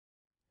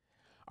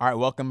All right,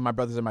 welcome, my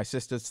brothers and my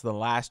sisters, to the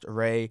Last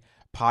Ray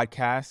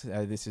podcast.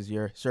 This is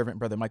your servant,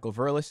 Brother Michael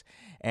Verlis,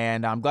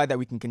 and I'm glad that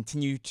we can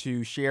continue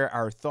to share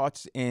our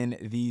thoughts in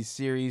these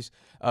series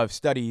of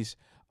studies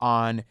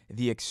on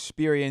the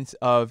experience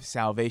of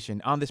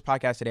salvation. On this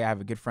podcast today, I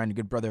have a good friend, a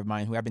good brother of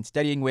mine who I've been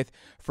studying with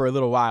for a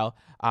little while.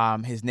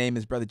 His name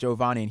is Brother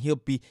Giovanni, and he'll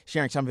be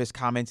sharing some of his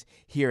comments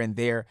here and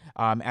there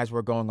as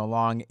we're going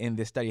along in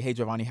this study. Hey,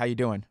 Giovanni, how you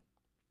doing?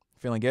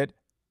 Feeling good?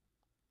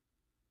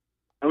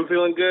 I'm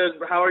feeling good.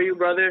 How are you,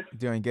 brother?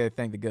 Doing good.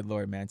 Thank the good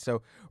Lord, man.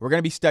 So we're going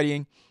to be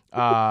studying.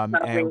 Having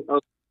And a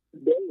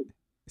good day.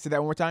 say that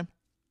one more time.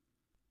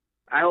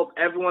 I hope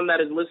everyone that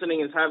is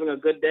listening is having a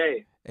good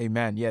day.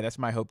 Amen. Yeah, that's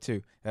my hope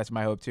too. That's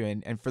my hope too.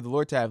 And for the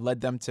Lord to have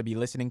led them to be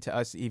listening to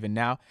us even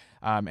now,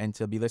 and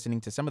to be listening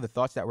to some of the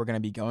thoughts that we're going to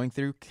be going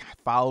through,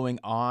 following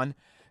on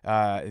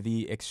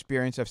the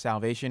experience of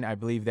salvation, I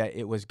believe that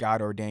it was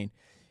God ordained.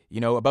 You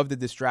know, above the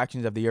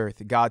distractions of the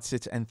earth, God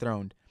sits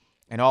enthroned,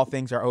 and all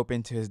things are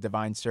open to his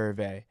divine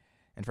survey.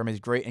 And from his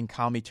great and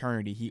calm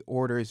eternity, he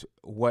orders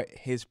what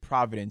his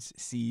providence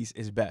sees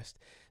is best.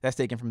 That's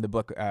taken from the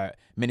book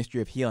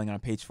Ministry of Healing on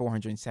page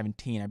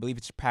 417. I believe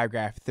it's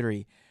paragraph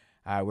 3,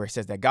 where it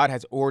says that God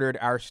has ordered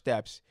our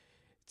steps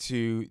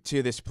to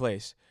this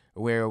place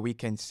where we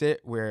can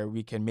sit, where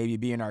we can maybe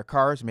be in our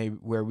cars, maybe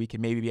where we can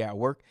maybe be at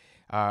work,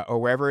 or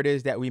wherever it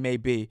is that we may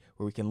be,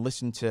 where we can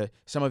listen to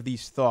some of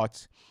these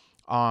thoughts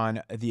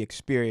on the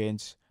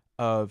experience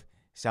of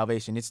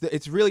salvation.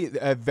 It's really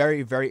a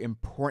very, very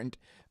important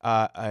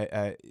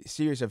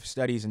series of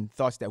studies and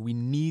thoughts that we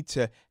need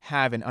to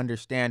have and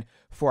understand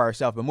for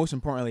ourselves, but most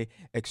importantly,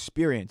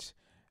 experience.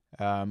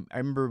 I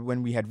remember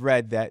when we had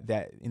read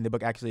that in the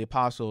book Acts of the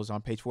Apostles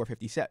on page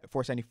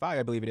 475,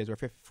 I believe it is, or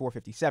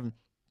 457,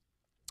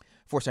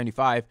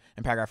 475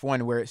 in paragraph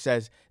 1, where it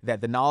says that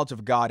the knowledge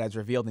of God as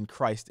revealed in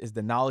Christ is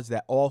the knowledge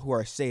that all who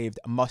are saved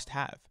must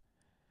have.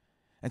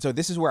 And so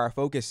this is where our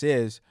focus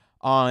is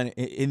on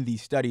in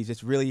these studies.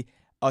 It's really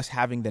us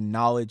having the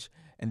knowledge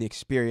and the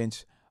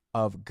experience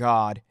of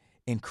God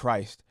in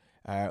Christ.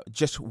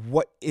 Just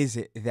what is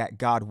it that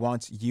God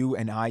wants you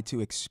and I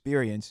to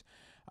experience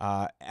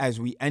as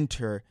we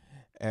enter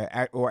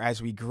or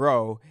as we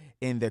grow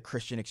in the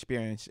Christian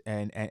experience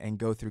and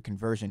go through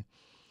conversion.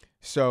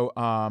 So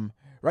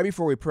right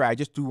before we pray, I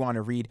just do want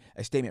to read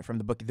a statement from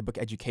the book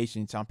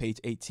Education. It's on page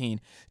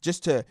 18,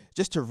 just to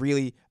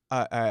really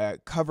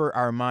cover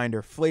our mind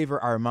or flavor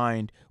our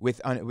mind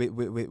with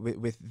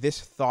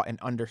this thought and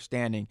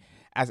understanding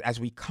as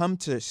we come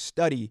to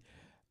study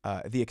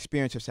the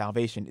experience of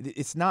salvation.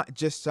 It's not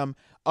just some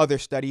other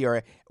study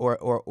or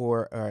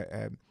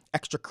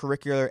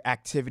extracurricular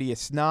activity.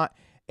 It's not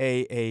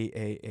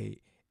a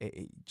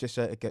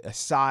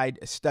side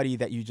study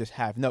that you just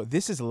have. No,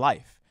 this is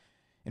life.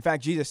 In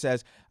fact, Jesus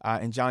says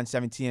in John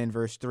 17 and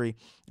verse 3,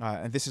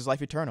 and this is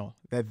life eternal,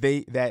 that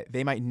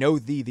they might know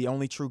thee, the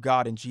only true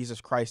God, and Jesus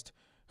Christ,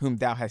 whom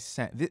thou hast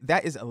sent.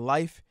 That is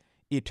life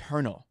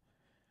eternal.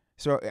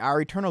 So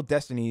our eternal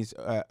destinies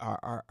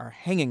are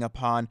hanging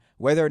upon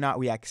whether or not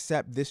we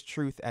accept this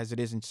truth as it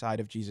is inside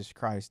of Jesus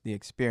Christ, the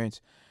experience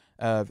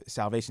of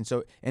salvation.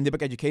 So in the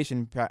book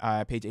Education,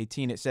 page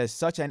 18, it says,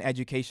 such an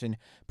education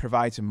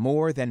provides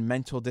more than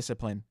mental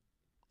discipline,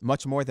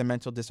 much more than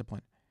mental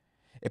discipline.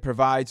 It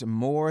provides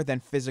more than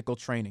physical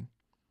training.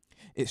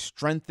 It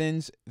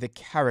strengthens the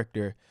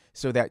character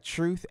so that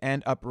truth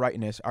and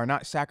uprightness are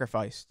not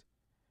sacrificed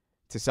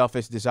to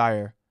selfish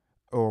desire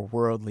or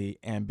worldly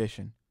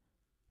ambition.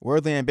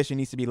 Worldly ambition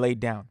needs to be laid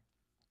down.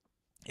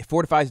 It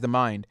fortifies the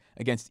mind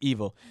against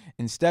evil.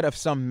 Instead of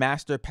some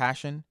master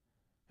passion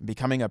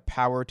becoming a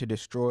power to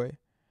destroy,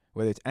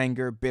 whether it's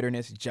anger,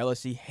 bitterness,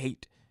 jealousy,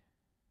 hate,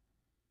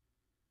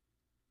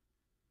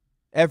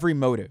 every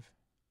motive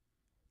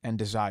and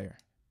desire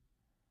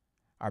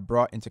are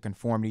brought into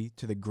conformity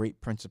to the great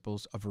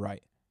principles of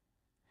right.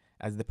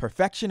 As the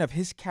perfection of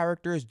his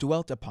character is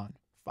dwelt upon,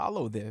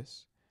 follow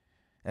this,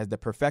 as the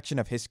perfection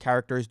of his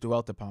character is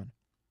dwelt upon,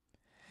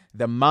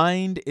 the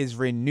mind is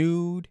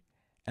renewed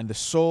and the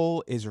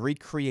soul is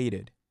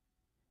recreated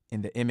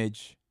in the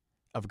image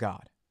of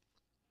God.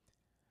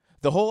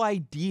 The whole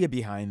idea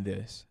behind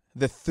this,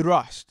 the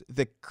thrust,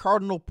 the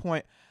cardinal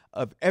point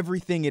of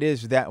everything it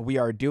is that we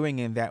are doing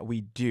and that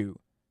we do,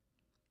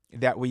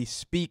 that we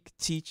speak,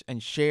 teach,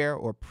 and share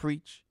or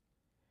preach,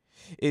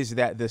 is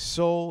that the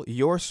soul,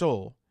 your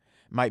soul,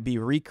 might be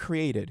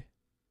recreated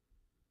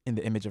in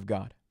the image of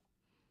God.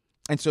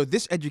 And so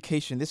this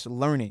education, this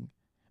learning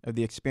of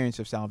the experience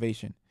of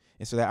salvation,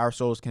 is so that our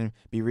souls can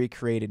be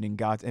recreated in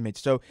God's image.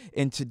 So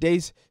in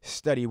today's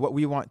study, what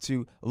we want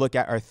to look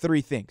at are three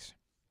things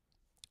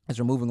as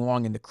we're moving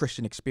along in the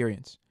Christian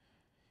experience.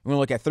 We want to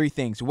look at three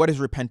things. What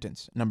is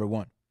repentance? Number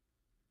 1.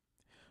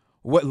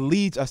 What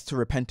leads us to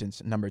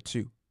repentance? Number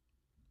 2.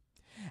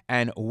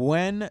 And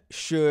when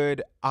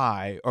should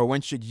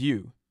when should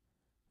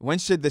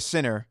the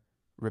sinner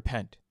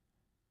repent?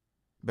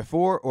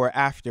 Before or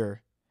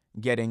after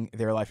getting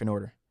their life in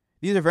order?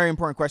 These are very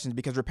important questions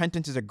because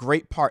repentance is a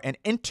great part, an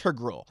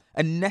integral,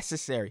 a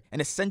necessary,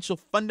 an essential,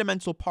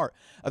 fundamental part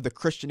of the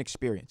Christian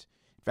experience.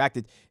 In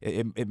fact,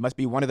 it must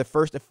be one of the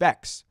first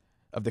effects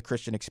of the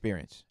Christian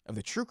experience, of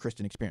the true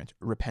Christian experience,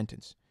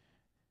 repentance.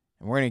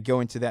 And we're going to go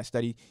into that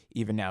study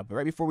even now. But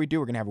right before we do,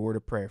 we're going to have a word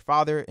of prayer.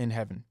 Father in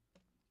heaven,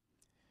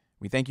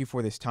 we thank you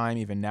for this time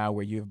even now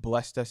where you have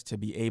blessed us to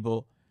be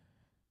able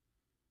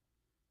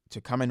to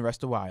come and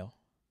rest a while,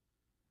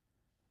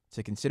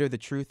 to consider the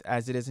truth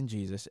as it is in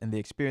Jesus and the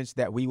experience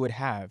that we would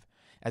have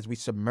as we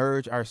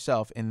submerge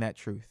ourselves in that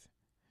truth,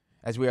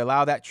 as we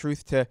allow that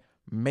truth to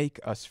make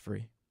us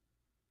free.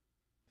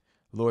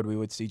 Lord, we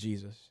would see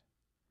Jesus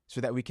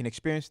so that we can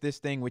experience this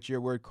thing which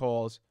your word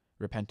calls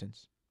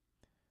repentance.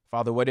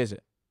 Father, what is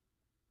it?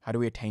 How do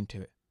we attain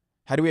to it?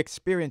 How do we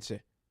experience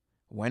it?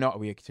 When ought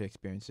we to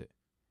experience it?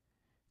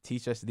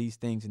 Teach us these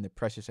things in the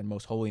precious and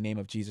most holy name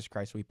of Jesus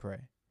Christ, we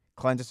pray.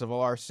 Cleanse us of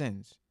all our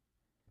sins.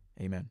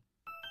 Amen.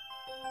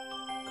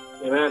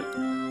 Amen.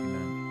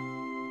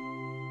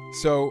 Amen.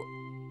 So,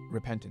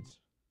 repentance.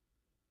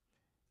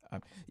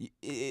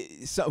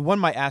 So one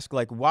might ask,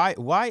 like,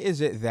 why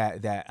is it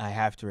that I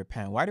have to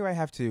repent? Why do I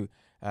have to,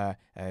 kind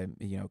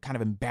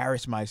of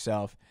embarrass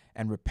myself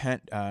and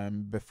repent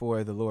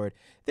before the Lord?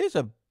 There's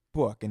a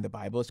book in the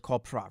Bible. It's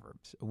called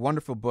Proverbs, a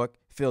wonderful book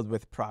filled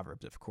with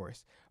proverbs, of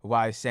course,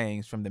 wise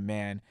sayings from the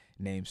man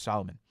named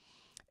Solomon.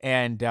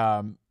 And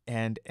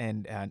in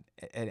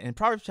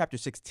Proverbs chapter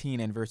 16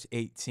 and verse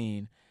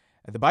 18,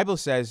 the Bible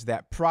says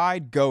that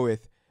pride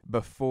goeth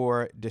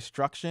before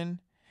destruction,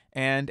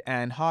 and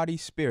an haughty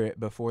spirit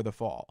before the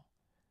fall.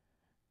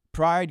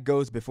 Pride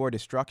goes before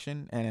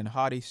destruction, and an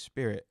haughty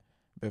spirit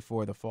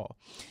before the fall.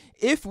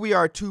 If we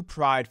are too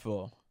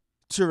prideful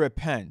to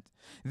repent,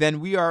 then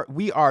we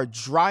are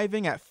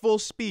driving at full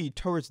speed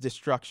towards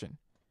destruction.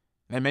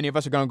 And many of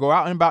us are going to go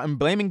out and about and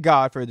blaming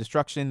God for a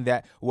destruction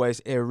that was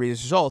a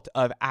result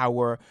of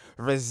our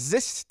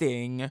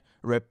resisting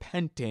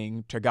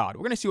repenting to God.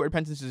 We're going to see what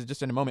repentance is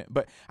just in a moment,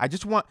 but I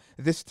just want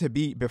this to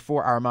be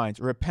before our minds.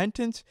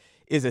 Repentance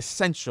is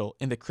essential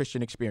in the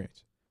Christian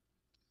experience.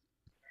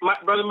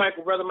 Brother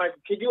Michael,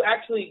 could you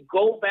actually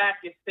go back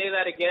and say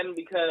that again?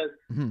 Because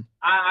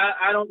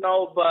I don't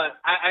know, but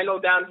I know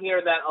down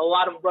here that a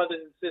lot of brothers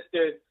and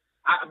sisters,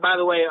 by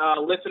the way,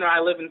 listener,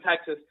 I live in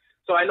Texas,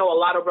 so I know a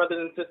lot of brothers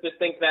and sisters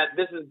think that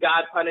this is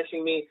God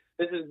punishing me.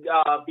 This is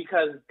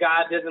because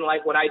God doesn't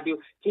like what I do.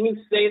 Can you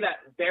say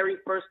that very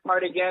first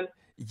part again?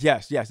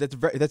 Yes,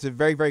 that's a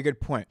very, very good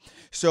point.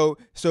 So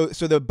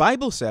the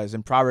Bible says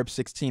in Proverbs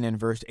 16 and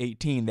verse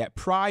 18 that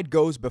pride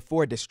goes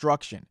before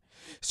destruction.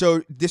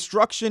 So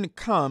destruction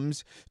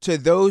comes to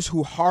those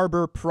who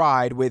harbor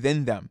pride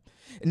within them.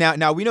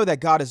 Now we know that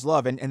God is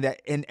love, and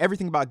that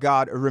everything about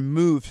God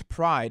removes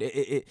pride.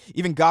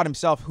 Even God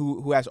himself,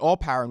 who has all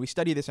power, and we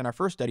study this in our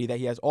first study, that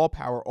he has all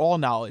power, all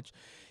knowledge.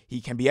 He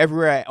can be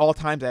everywhere at all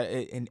times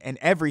and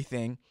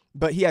everything,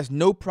 but he has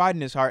no pride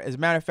in his heart. As a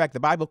matter of fact, the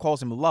Bible calls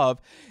him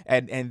love,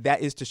 and that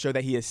is to show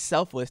that he is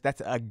selfless.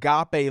 That's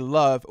agape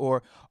love,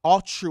 or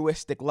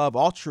altruistic love,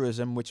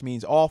 altruism, which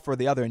means all for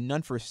the other and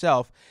none for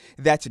self.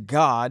 That's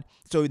God,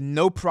 so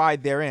no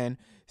pride therein.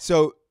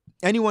 So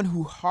anyone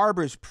who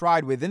harbors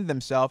pride within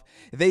themselves,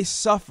 they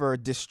suffer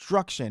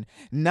destruction,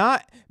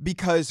 not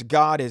because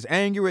God is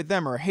angry with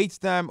them or hates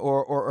them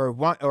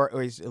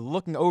or is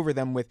looking over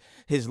them with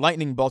his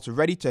lightning bolts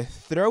ready to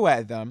throw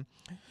at them,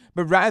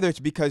 but rather it's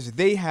because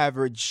they have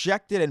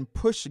rejected and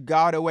pushed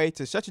God away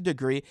to such a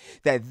degree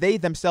that they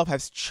themselves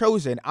have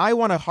chosen, I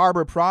want to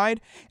harbor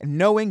pride,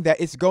 knowing that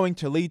it's going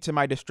to lead to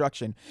my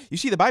destruction. You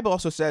see, the Bible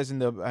also says in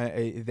the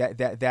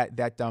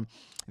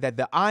that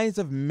the eyes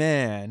of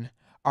man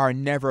are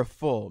never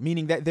full,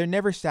 meaning that they're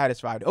never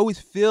satisfied, always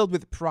filled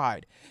with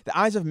pride. The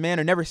eyes of man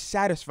are never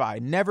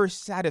satisfied.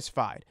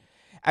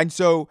 And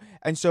so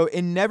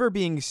in never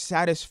being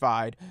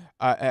satisfied,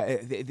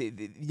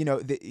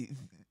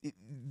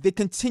 they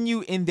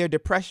continue in their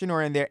depression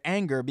or in their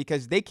anger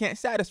because they can't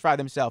satisfy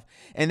themselves.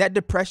 And that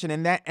depression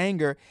and that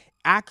anger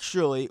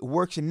actually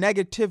works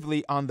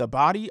negatively on the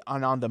body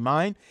and on the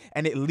mind,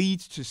 and it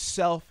leads to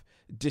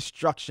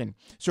self-destruction.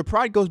 So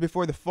pride goes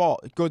before the fall,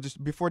 it goes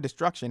before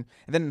destruction,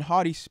 and then a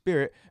haughty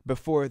spirit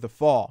before the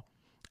fall.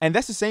 And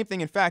that's the same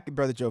thing, in fact,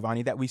 Brother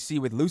Giovanni, that we see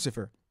with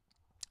Lucifer.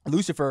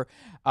 Lucifer,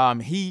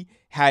 he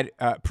had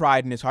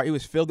pride in his heart. He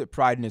was filled with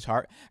pride in his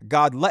heart.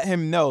 God let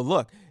him know,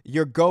 look,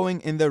 you're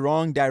going in the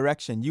wrong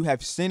direction. You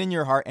have sin in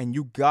your heart and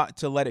you got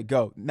to let it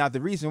go. Now,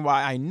 the reason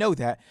why I know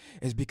that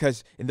is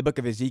because in the book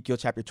of Ezekiel,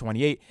 chapter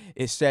 28,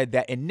 it said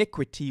that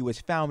iniquity was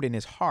found in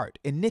his heart.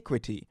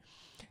 Iniquity.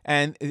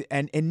 And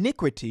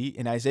iniquity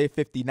in Isaiah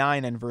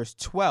 59 and verse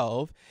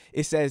 12,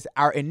 it says,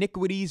 our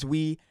iniquities,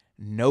 we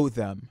know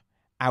them.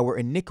 Our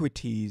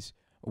iniquities,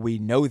 we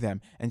know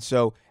them. And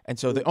so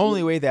the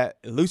only way that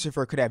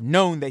Lucifer could have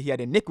known that he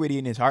had iniquity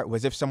in his heart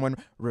was if someone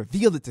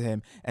revealed it to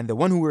him. And the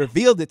one who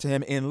revealed it to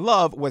him in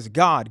love was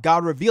God.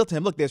 God revealed to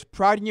him, look, there's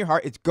pride in your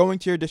heart. It's going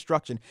to your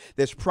destruction.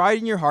 There's pride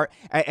in your heart,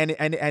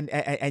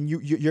 and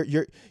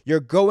you're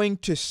going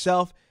to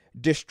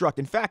self-destruct.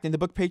 In fact, in the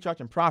book Patriarchs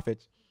and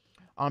Prophets,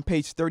 on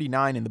page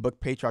 39 in the book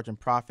Patriarchs and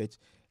Prophets,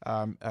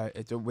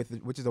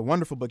 which is a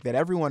wonderful book that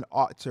everyone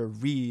ought to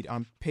read,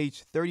 on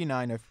page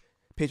 39 of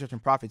Patriarchs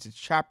and Prophets. It's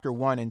chapter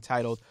 1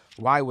 entitled,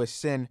 Why Was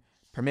Sin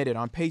Permitted?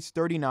 On page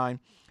 39,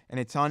 and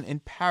it's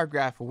in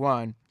paragraph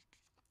 1.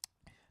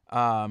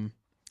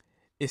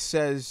 It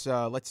says,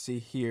 let's see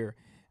here,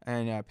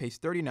 and page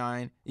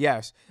 39,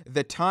 yes,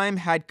 the time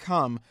had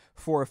come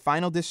for a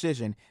final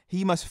decision.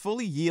 He must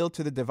fully yield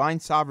to the divine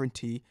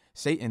sovereignty,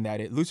 Satan,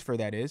 Lucifer,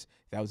 that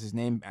was his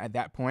name at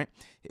that point.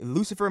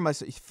 Lucifer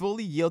must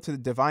fully yield to the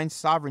divine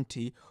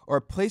sovereignty or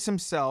place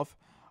himself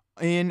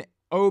in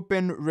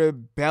open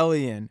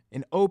rebellion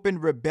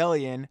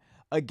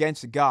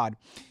against God.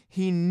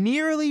 He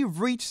nearly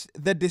reached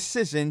the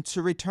decision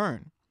to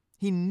return.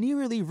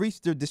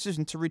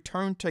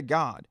 To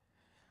God,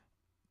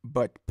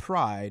 but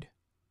pride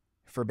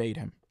forbade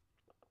him.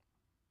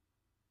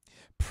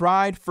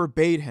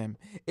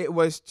 It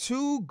was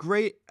too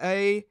great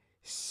a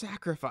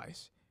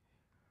sacrifice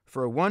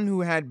for one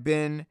who had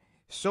been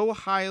so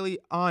highly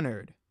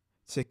honored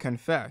to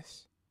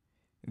confess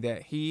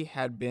that he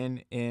had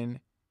been in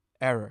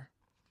error.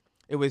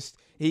 It was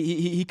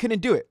he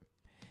couldn't do it.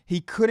 He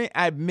couldn't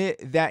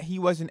admit that he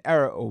was in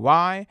error.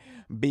 Why?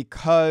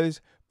 Because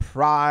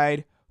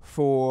pride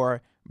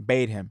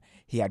forbade him.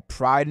 He had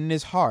pride in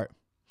his heart,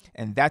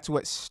 and that's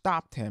what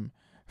stopped him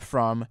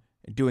from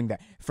doing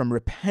that, from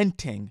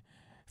repenting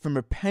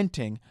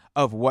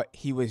of what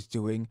he was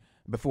doing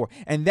before.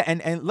 And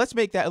let's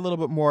make that a little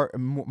bit more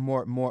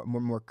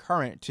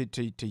current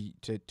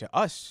to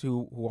us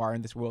who are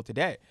in this world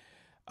today.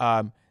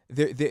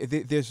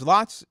 There's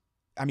lots.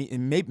 I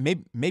mean,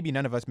 maybe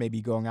none of us may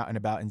be going out and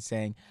about and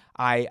saying,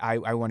 I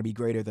want to be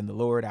greater than the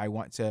Lord. I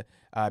want to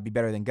be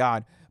better than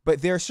God.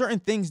 But there are certain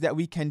things that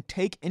we can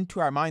take into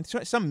our minds,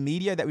 some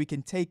media that we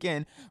can take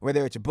in,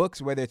 whether it's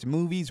books, whether it's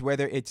movies,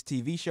 whether it's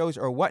TV shows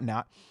or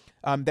whatnot,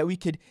 that we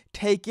could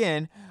take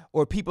in,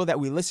 or people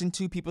that we listen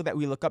to, people that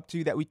we look up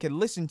to, that we can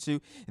listen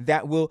to,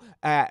 that will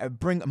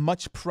bring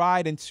much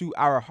pride into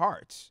our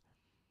hearts.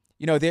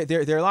 You know,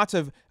 there are lots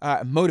of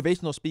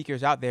motivational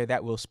speakers out there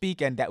that will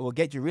speak and that will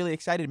get you really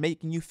excited,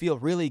 making you feel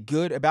really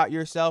good about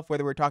yourself,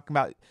 whether we're talking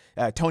about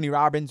Tony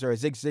Robbins or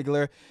Zig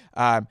Ziglar,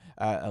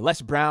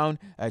 Les Brown,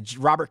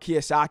 Robert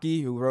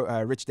Kiyosaki, who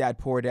wrote Rich Dad,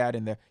 Poor Dad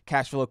and the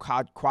Cash Flow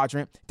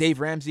Quadrant, Dave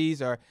Ramsey,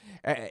 or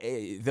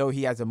though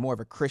he has more of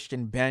a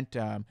Christian bent,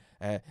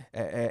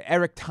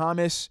 Eric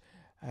Thomas,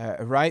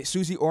 right?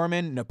 Susie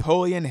Orman,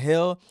 Napoleon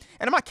Hill.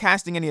 And I'm not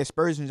casting any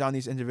aspersions on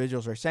these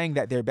individuals or saying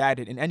that they're bad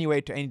in any way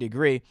to any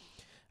degree.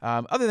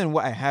 Other than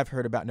what I have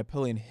heard about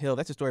Napoleon Hill,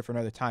 that's a story for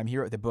another time. He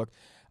wrote the book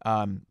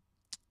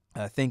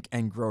Think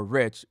and Grow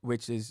Rich,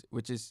 which is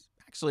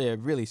actually a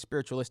really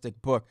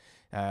spiritualistic book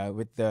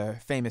with the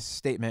famous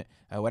statement,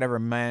 whatever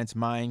man's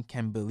mind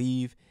can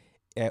believe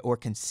or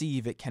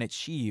conceive, it can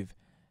achieve.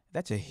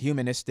 That's a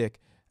humanistic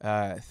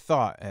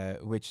thought,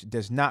 which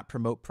does not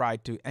promote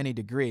pride to any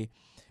degree,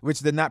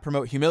 which did not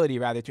promote humility,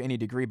 rather, to any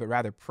degree, but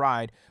rather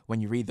pride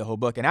when you read the whole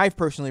book. And I've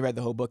personally read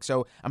the whole book,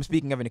 so I'm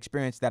speaking of an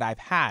experience that I've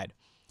had.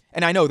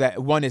 And I know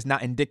that one is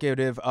not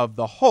indicative of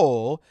the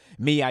whole.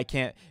 Me, I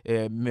can't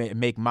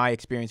make my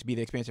experience be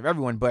the experience of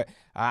everyone, but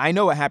I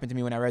know what happened to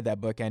me when I read that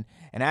book. And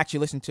I actually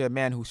listened to a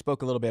man who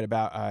spoke a little bit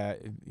about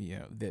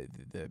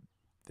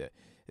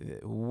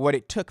what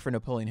it took for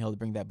Napoleon Hill to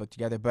bring that book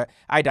together. But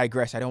I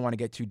digress. I don't want to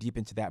get too deep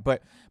into that.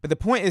 But the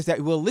point is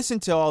that we'll listen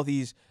to all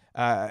these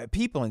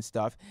people and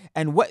stuff,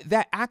 and what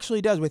that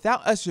actually does,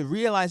 without us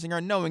realizing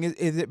or knowing,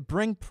 is it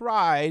bring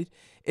pride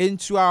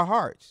into our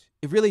hearts.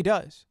 It really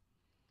does.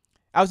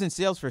 I was in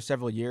sales for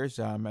several years.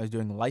 I was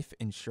doing life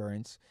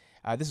insurance.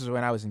 This is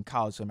when I was in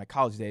college, so in my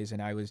college days, and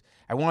I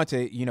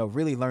wanted to,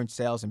 really learn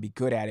sales and be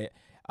good at it.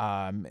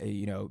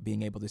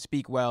 Being able to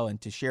speak well and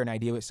to share an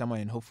idea with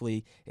someone and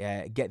hopefully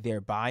get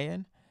their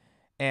buy-in.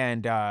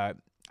 And I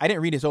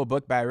didn't read his whole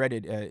book, but I read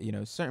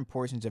it, certain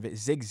portions of it.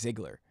 Zig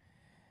Ziglar.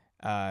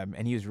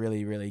 And he was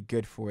really, really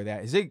good for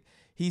that.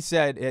 He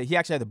said, he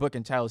actually had the book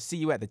entitled See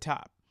You at the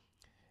Top.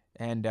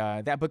 And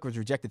that book was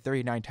rejected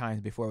 39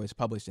 times before it was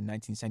published in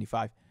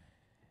 1975.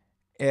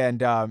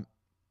 And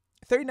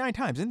 39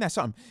 times, isn't that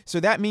something? So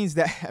that means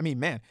that,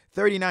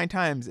 39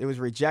 times it was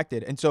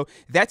rejected. And so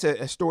that's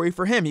a story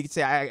for him. He could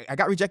say, I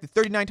got rejected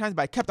 39 times,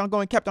 but I kept on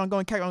going.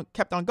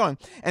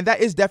 And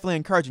that is definitely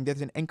encouraging.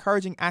 There's an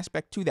encouraging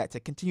aspect to that,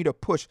 to continue to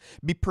push,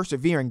 be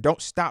persevering,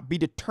 don't stop, be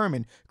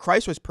determined.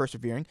 Christ was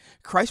persevering.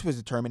 Christ was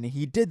determined, and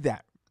he did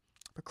that.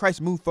 But Christ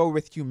moved forward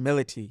with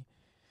humility.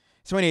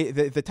 So anyway,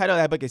 the title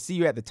of that book is See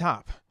You at the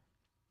Top.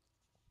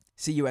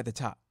 See You at the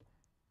Top.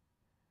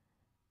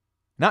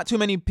 Not too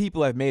many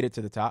people have made it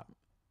to the top,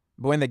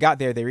 but when they got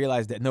there, they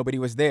realized that nobody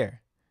was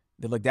there.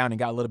 They looked down and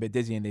got a little bit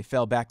dizzy, and they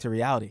fell back to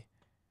reality.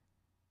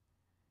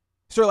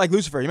 Sort of like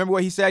Lucifer. You remember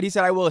what he said? He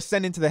said, I will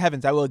ascend into the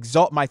heavens. I will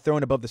exalt my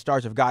throne above the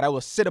stars of God. I will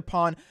sit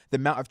upon the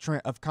mount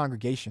of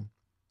congregation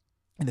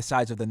in the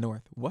sides of the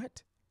north.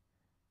 What?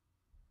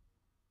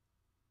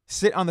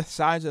 Sit on the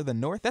sides of the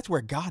north? That's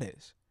where God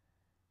is.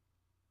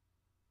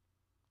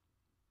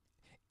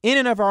 In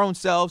and of our own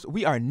selves,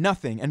 we are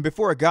nothing, and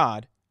before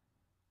God,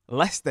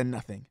 less than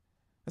nothing.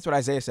 That's what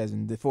Isaiah says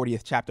in the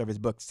 40th chapter of his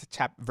book,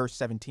 verse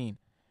 17.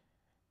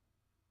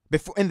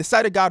 Before, in the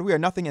sight of God, we are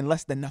nothing and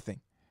less than nothing.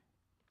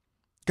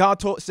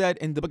 God said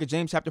in the book of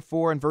James chapter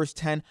 4 and verse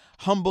 10,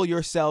 humble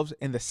yourselves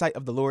in the sight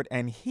of the Lord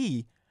and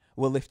he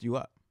will lift you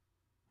up.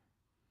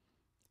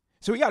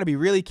 So we got to be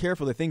really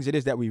careful the things it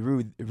is that we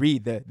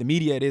read, the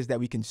media it is that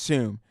we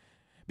consume,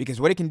 because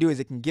what it can do is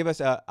it can give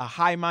us a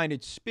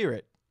high-minded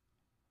spirit,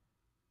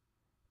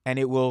 and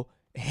it will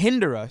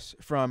hinder us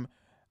from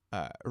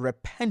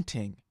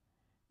repenting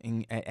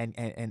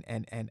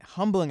and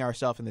humbling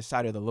ourselves in the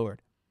sight of the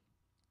Lord.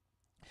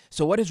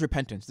 So what is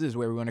repentance? This is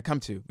where we want to come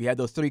to. We had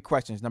those three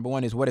questions. Number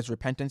one is, what is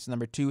repentance?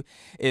 Number two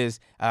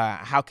is,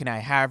 how can I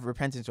have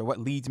repentance, or what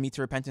leads me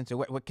to repentance, or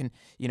what can,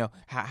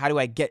 how do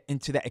I get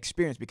into that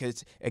experience?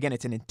 Because again,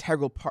 it's an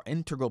integral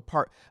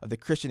part of the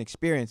Christian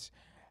experience.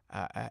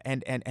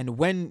 And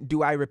when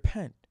do I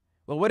repent?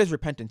 Well, what is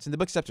repentance? In the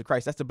book Steps to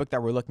Christ, that's the book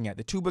that we're looking at.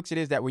 The two books it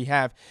is that we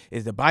have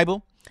is the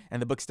Bible and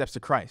the book Steps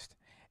to Christ.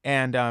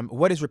 And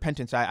what is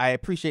repentance? I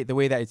appreciate the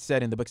way that it's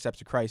said in the book Steps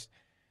to Christ.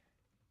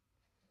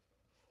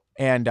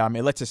 And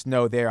it lets us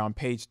know there on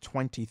page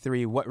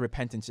 23 what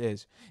repentance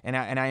is. And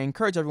I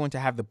encourage everyone to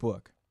have the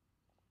book.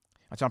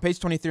 So on page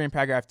 23 in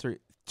paragraph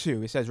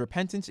 2, it says,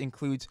 repentance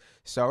includes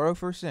sorrow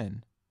for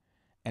sin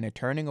and a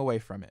turning away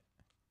from it.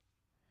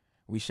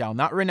 We shall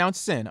not renounce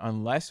sin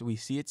unless we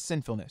see its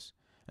sinfulness.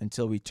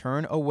 Until we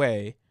turn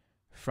away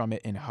from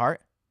it in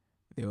heart,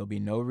 there will be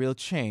no real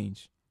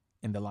change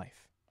in the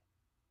life.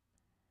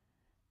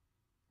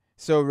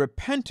 So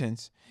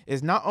repentance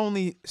is not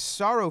only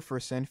sorrow for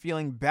sin,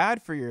 feeling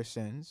bad for your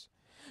sins,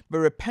 but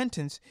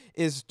repentance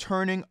is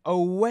turning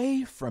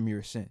away from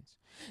your sins.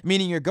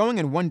 Meaning you're going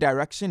in one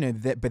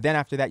direction, but then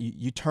after that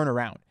you turn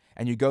around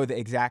and you go the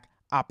exact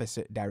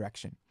opposite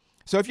direction.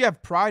 So if you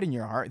have pride in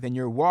your heart, then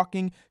you're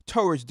walking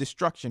towards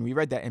destruction. We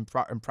read that in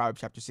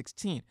Proverbs chapter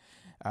 16.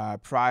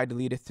 Pride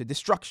leadeth to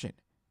destruction.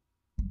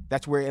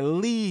 That's where it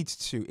leads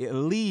to. It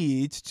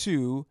leads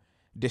to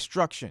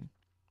destruction.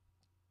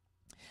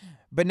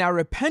 But now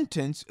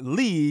repentance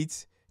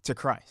leads to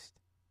Christ.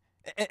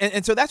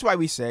 And so that's why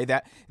we say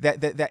that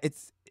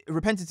it's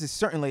repentance is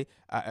certainly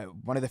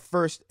one of the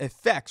first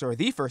effects, or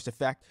the first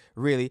effect,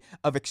 really,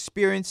 of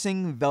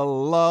experiencing the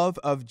love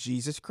of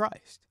Jesus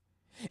Christ.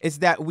 It's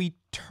that we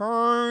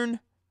turn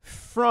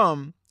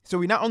from, so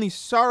we not only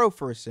sorrow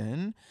for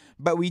sin,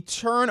 but we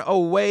turn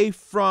away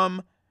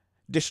from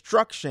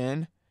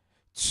destruction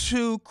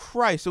to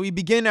Christ. So we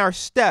begin our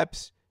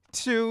steps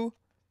to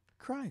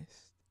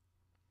Christ.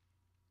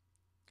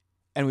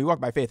 And we walk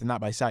by faith and not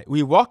by sight.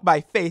 We walk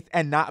by faith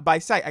and not by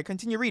sight. I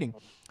continue reading.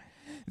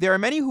 There are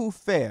many who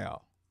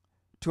fail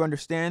to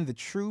understand the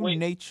true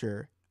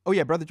nature. Oh,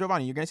 yeah, Brother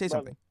Giovanni, you're going to say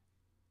something.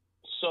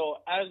 So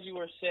as you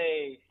were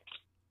saying,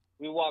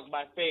 we walk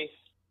by faith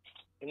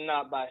and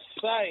not by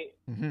sight,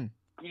 you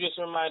just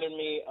reminded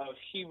me of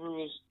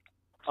Hebrews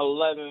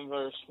 11,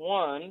 verse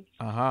 1.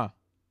 Uh-huh.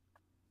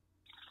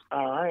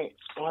 All right.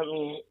 Let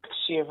me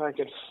see if I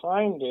could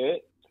find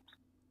it.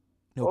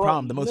 No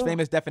problem. The most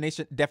famous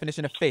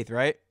definition of faith,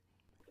 right?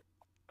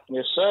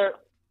 Yes, sir.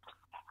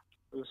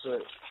 Yes,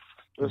 sir.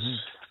 Yes.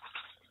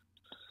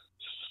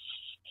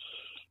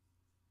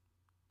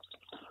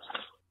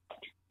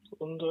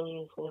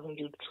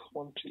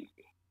 1,420.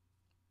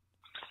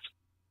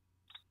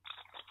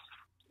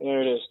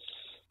 There it is.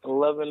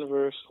 11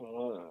 verse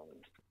 1.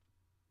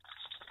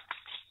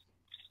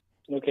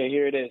 Okay,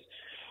 here it is.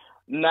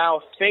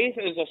 Now, faith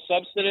is a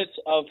substance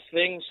of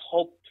things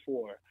hoped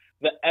for,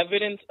 the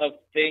evidence of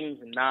things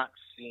not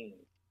seen.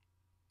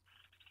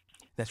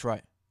 That's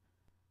right.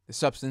 The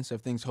substance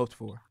of things hoped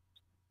for,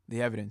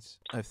 the evidence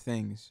of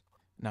things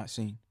not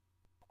seen.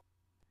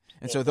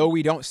 And so though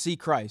we don't see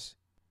Christ,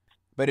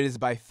 but it is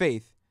by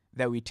faith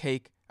that we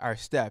take our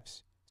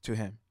steps to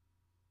him.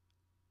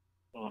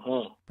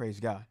 Praise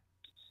God.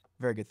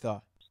 Very good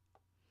thought.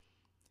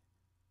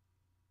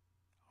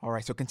 All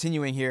right, so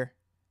continuing here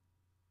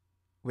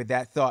with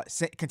that thought,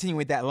 continuing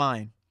with that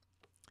line,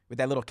 with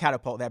that little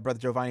catapult that Brother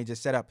Giovanni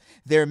just set up.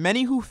 There are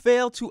many who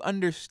fail to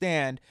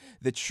understand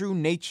the true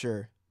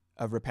nature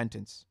of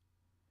repentance.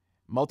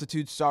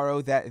 Multitudes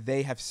sorrow that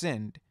they have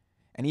sinned,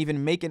 and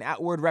even make an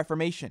outward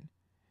reformation,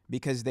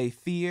 because they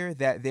fear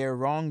that their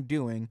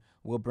wrongdoing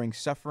will bring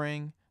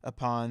suffering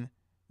upon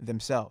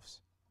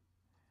themselves.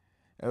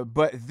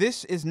 But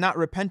this is not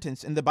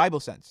repentance in the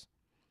Bible sense.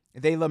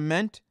 They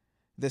lament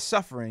the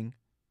suffering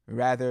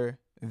rather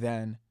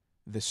than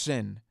the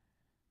sin.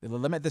 They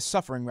lament the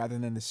suffering rather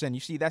than the sin.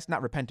 You see, that's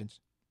not repentance.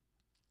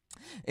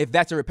 If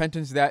that's a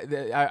repentance, that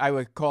I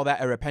would call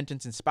that a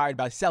repentance inspired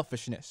by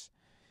selfishness.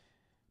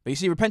 But you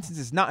see, repentance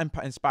is not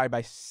inspired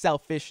by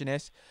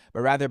selfishness,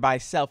 but rather by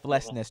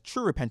selflessness.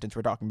 True repentance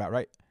we're talking about,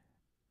 right?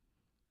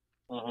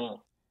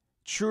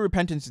 True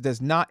repentance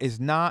is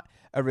not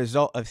a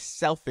result of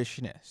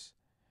selfishness.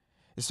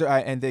 So,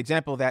 and the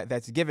example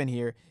that's given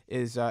here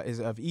is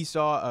of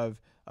Esau,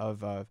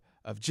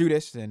 of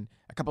Judas, and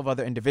a couple of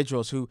other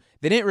individuals who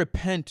they didn't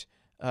repent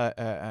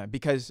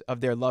because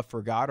of their love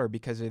for God or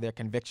because of their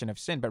conviction of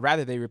sin, but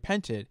rather they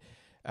repented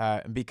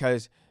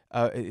because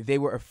they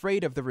were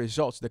afraid of the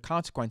results, the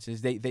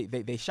consequences.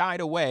 They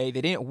shied away.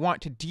 They didn't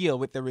want to deal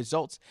with the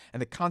results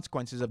and the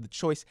consequences of the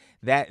choice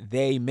that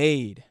they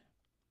made.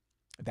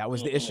 That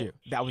was the issue.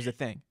 That was the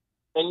thing.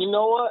 And you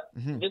know what?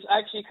 This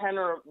actually kind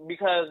of,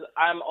 because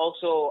I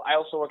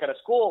also work at a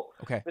school.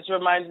 Okay. This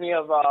reminds me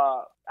of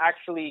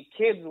actually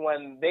kids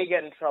when they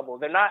get in trouble.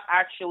 They're not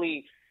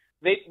actually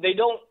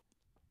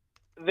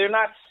they're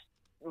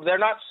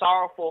not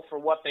sorrowful for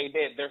what they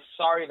did. They're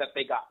sorry that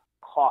they got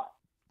caught.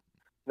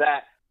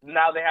 That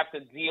now they have to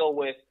deal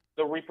with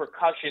the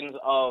repercussions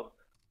of,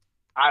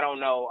 I don't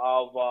know,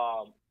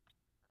 of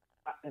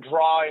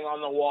drawing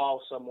on the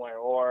wall somewhere,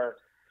 or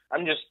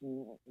I'm just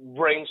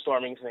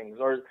brainstorming things,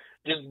 or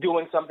just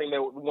doing something they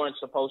weren't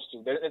supposed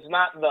to. It's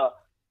not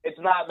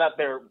that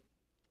they're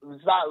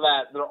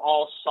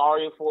all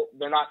sorry for.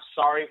 They're not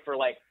sorry for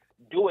like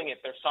doing it.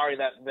 They're sorry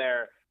that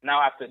they're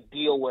now have to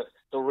deal with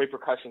the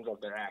repercussions of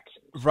their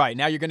actions. Right.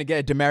 Now you're going to get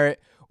a demerit,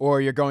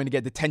 or you're going to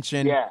get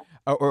detention,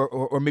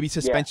 or maybe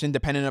suspension,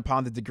 depending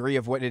upon the degree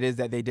of what it is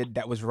that they did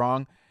that was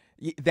wrong.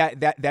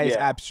 That is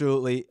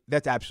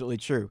absolutely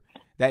true.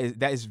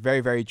 That is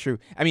very, very true.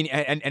 I mean,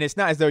 and it's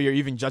not as though you're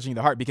even judging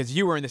the heart, because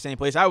you were in the same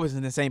place. I was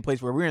in the same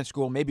place where we were in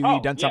school. Maybe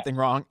we'd done something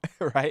wrong,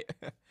 right?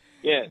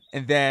 Yes.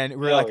 And then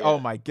we're like, oh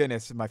my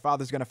goodness, my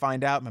father's going to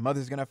find out. My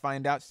mother's going to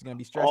find out. She's going to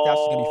be stressed out.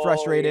 She's going to be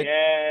frustrated.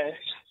 Yes.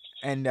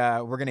 And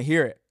we're going to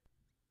hear it.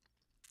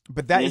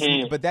 But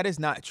that is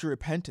not true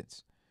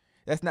repentance.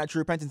 That's not true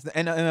repentance.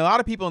 And a lot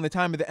of people in the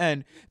time of the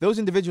end, those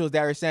individuals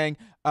that are saying,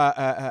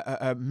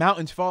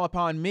 mountains fall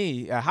upon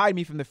me, hide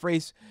me from the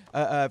face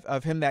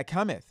of him that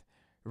cometh,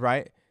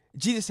 right?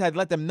 Jesus had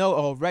let them know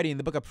already in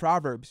the book of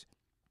Proverbs.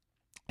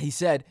 He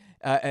said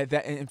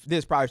that in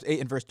this Proverbs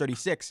 8 and verse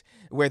 36,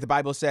 where the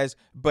Bible says,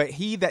 but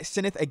he that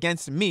sinneth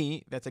against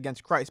me, that's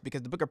against Christ,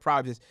 because the book of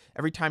Proverbs is,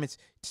 every time it's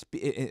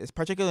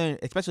particularly,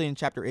 especially in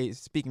chapter 8, it's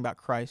speaking about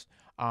Christ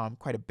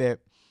quite a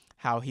bit,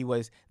 how he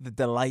was the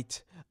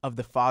delight of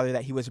the Father,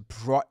 that he was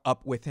brought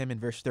up with him in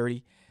verse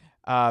 30,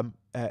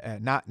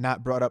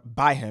 not brought up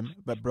by him,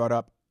 but brought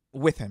up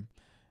with him.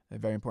 A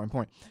very important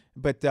point.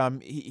 But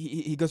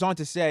he goes on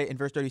to say in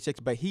verse 36,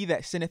 but he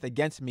that sinneth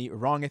against me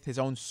wrongeth his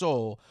own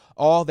soul.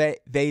 All that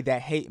they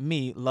that hate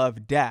me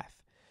love death.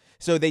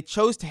 So they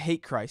chose to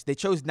hate Christ. They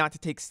chose not to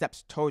take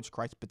steps towards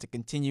Christ, but to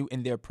continue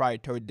in their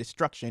pride toward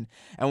destruction.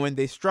 And when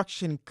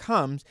destruction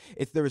comes,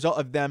 it's the result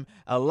of them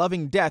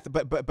loving death,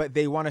 but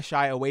they want to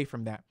shy away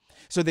from that.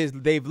 So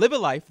they've lived a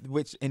life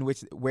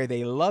where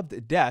they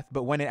loved death,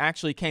 but when it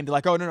actually came, they're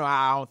like, oh no,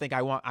 I don't think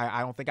I want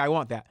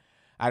that.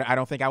 I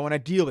don't think I want to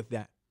deal with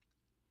that.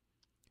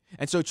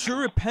 And so true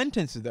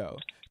repentance,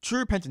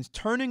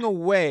 turning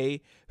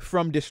away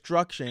from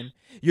destruction,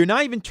 you're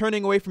not even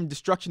turning away from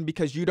destruction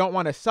because you don't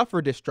want to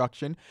suffer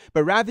destruction,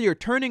 but rather you're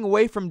turning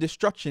away from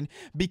destruction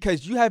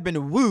because you have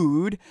been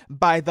wooed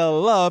by the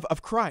love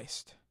of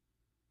Christ.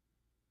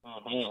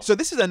 So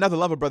this is another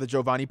level, Brother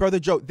Giovanni. Brother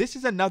Joe, this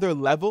is another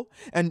level,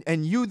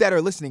 and you that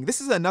are listening,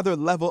 this is another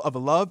level of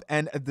love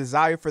and a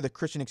desire for the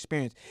Christian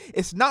experience.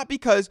 It's not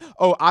because,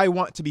 oh, I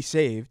want to be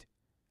saved.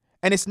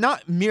 And it's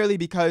not merely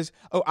because,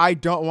 oh, I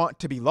don't want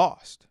to be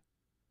lost.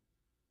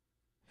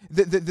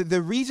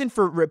 The reason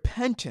for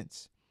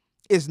repentance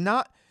is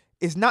not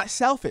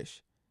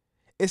selfish.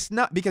 It's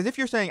not because if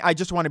you're saying I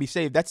just want to be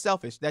saved, that's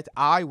selfish. That's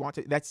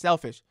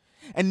selfish.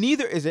 And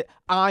neither is it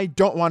I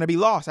don't want to be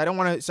lost. I don't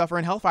want to suffer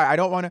in hellfire. I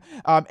don't want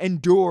to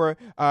endure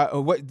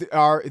what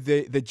are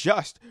the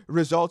just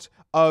results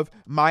of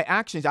my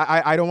actions.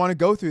 I don't want to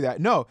go through that.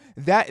 No,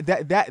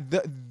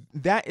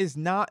 that is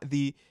not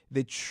the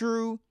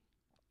true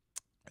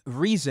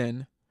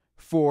reason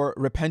for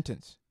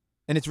repentance.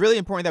 And it's really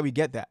important that we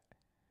get that.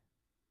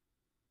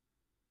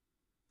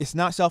 It's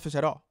not selfish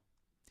at all.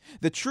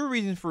 The true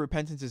reason for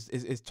repentance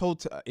is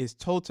told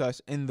to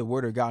us in the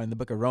Word of God in the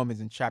book of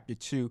Romans in chapter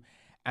 2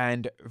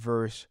 and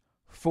verse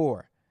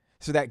 4.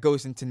 So that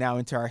goes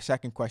into our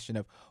second question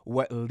of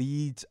what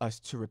leads us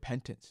to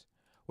repentance.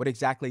 What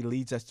exactly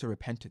leads us to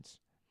repentance?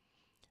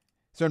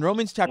 So in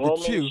Romans chapter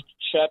 2,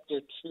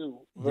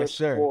 verse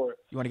 4.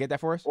 You want to get that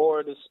for us?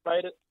 Or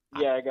despite it,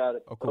 yeah, I got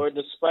it. Oh, cool. Or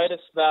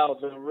despitest thou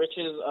the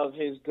riches of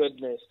his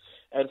goodness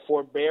and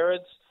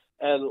forbearance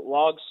and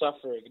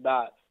long-suffering,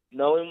 not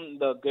knowing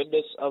the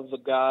goodness of the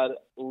God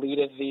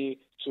leadeth thee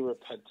to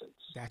repentance.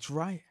 That's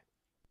right.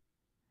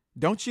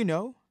 Don't you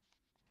know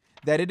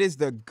that it is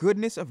the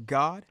goodness of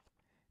God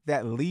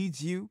that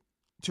leads you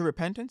to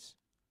repentance?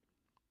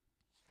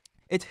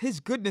 It's his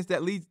goodness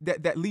that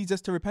leads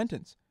us to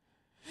repentance.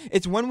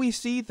 It's when we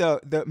see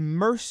the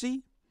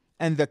mercy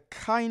and the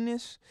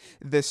kindness,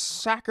 the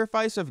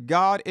sacrifice of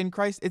God in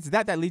Christ, it's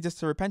that leads us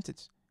to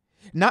repentance,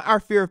 not our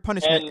fear of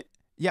punishment.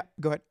 Yeah,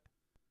 go ahead.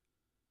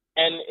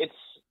 And it's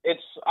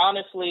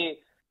honestly,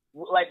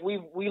 like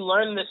we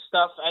learned this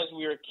stuff as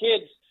we were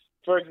kids.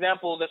 For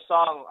example, the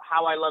song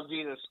 "How I Love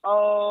Jesus."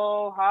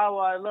 Oh, how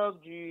I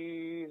love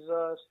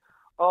Jesus.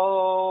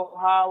 Oh,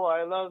 how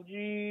I love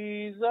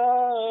Jesus.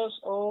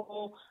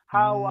 Oh,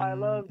 how I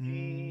love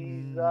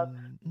Jesus.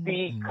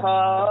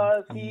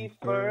 Because he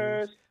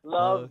first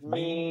loved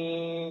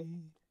me.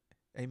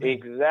 Amen.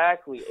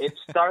 Exactly. It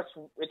starts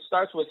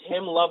with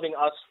him loving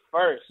us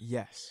first.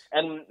 Yes.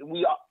 And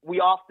we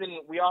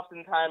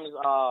oftentimes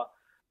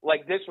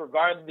like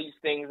disregard these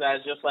things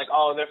as just like,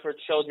 oh, they're for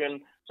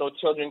children, so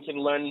children can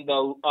learn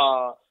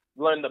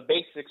the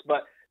basics.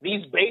 But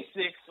these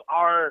basics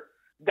are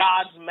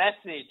God's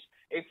message.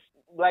 It's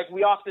like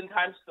we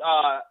oftentimes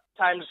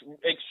times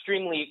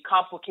extremely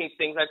complicate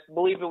things. I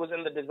believe it was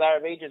in the Desire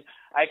of Ages.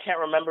 I can't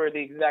remember the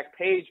exact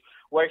page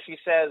where she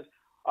says,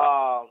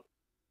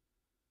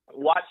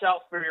 watch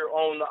out for your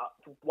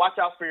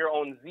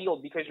own zeal,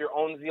 because your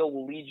own zeal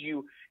will lead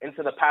you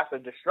into the path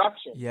of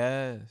destruction.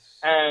 Yes.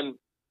 And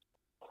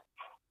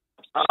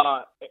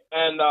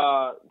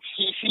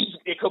she's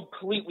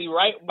completely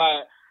right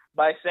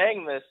by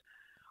saying this.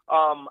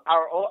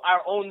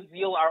 Our own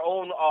zeal, our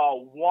own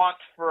want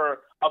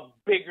for a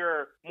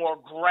bigger, more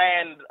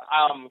grand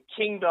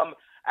kingdom,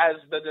 as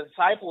the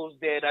disciples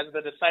did, as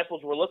the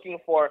disciples were looking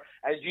for,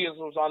 as Jesus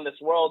was on this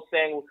world,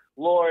 saying,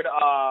 Lord,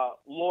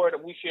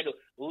 we should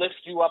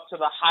lift you up to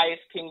the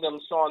highest kingdom,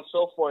 so on and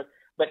so forth.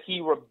 But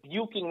he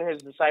rebuking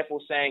his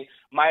disciples, saying,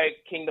 my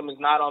kingdom is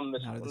not of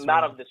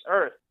this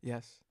earth.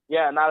 Yes.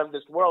 Yeah, not of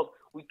this world.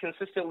 We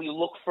consistently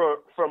look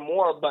for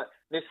more, but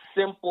this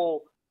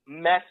simple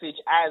message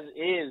as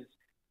is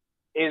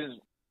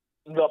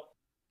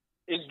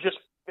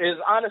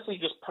honestly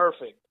just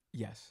perfect.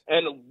 Yes.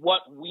 And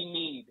what we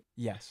need.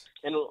 Yes.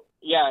 And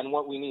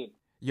what we need.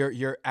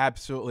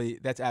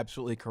 That's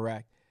absolutely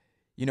correct.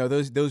 You know,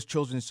 those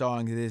children's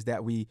songs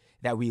that we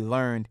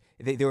learned,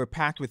 they were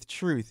packed with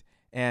truth,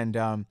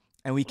 and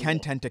we can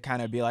tend to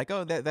kind of be like,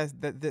 oh, that's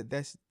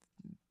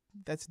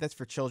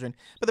for children.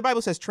 But the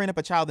Bible says, train up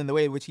a child in the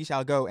way in which he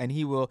shall go, and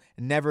he will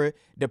never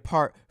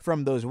depart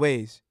from those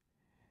ways.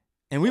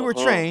 And we were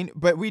trained,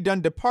 but we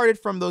done departed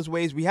from those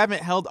ways. We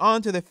haven't held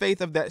on to the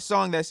faith of that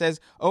song that says,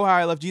 oh, how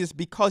I love Jesus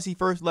because he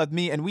first loved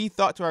me. And we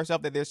thought to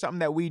ourselves that there's something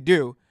that we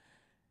do.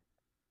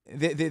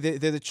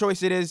 The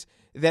choice it is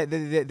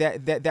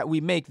that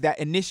we make, that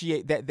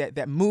initiate,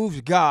 that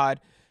moves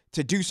God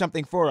to do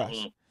something for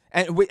us.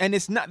 And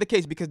it's not the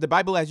case, because the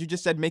Bible, as you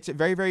just said, makes it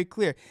very, very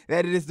clear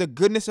that it is the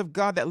goodness of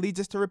God that leads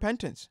us to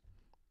repentance.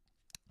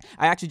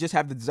 I actually just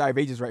have the Desire of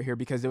Ages right here,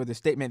 because there was a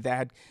statement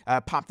that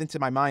had popped into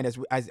my mind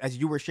as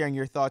you were sharing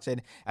your thoughts,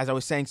 and as I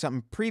was saying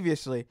something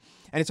previously.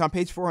 And it's on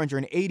page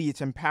 480.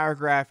 It's in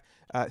paragraph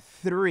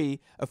 3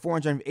 of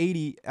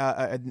 480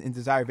 in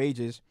Desire of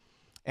Ages.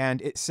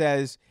 And it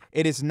says,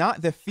 it is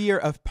not the fear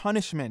of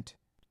punishment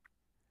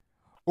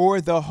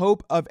or the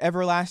hope of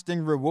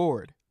everlasting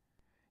reward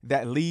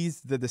that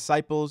leads the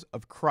disciples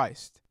of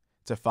Christ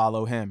to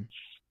follow him.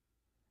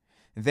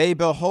 They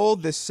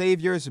behold the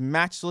Savior's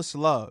matchless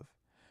love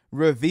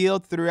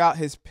revealed throughout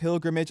his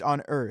pilgrimage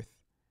on earth,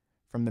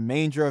 from the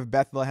manger of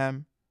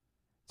Bethlehem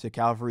to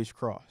Calvary's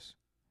cross.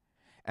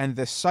 And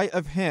the sight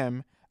of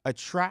him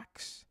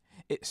attracts,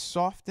 it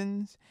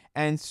softens,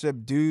 and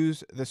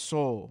subdues the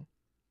soul.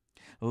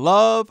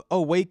 Love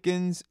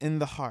awakens in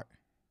the heart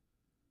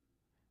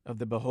of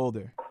the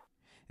beholder.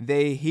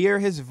 They hear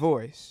his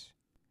voice,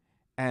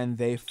 and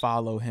they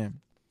follow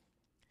him.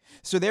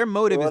 So their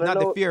motive is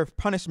not the fear of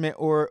punishment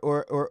or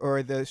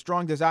the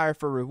strong desire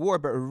for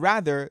reward, but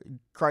rather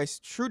Christ's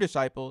true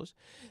disciples,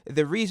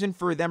 the reason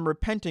for them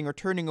repenting or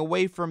turning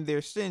away from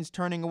their sins,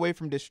 turning away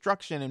from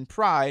destruction and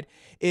pride,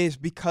 is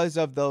because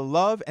of the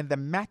love and the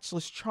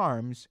matchless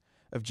charms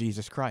of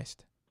Jesus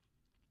Christ.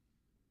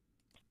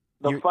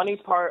 The funny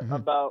part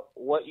about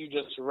what you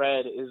just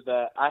read is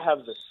that I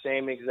have the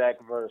same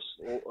exact verse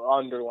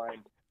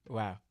underlined.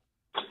 Wow.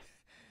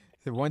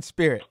 The one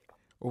spirit.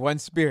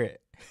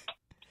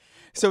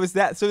 So is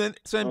that so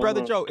then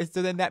Brother Joe,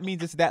 then that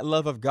means it's that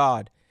love of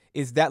God.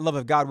 Is that love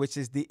of God which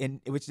is the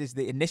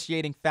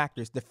initiating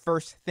factor. It's the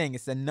first thing.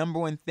 It's the number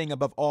one thing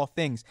above all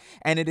things.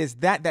 And it is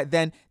that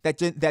then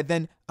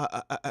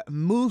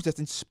moves us,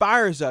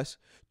 inspires us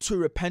to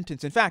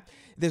repentance. In fact,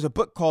 there's a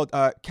book called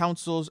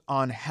Counsels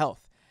on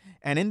Health.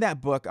 And in that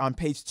book, on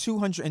page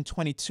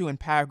 222 in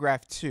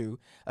paragraph 2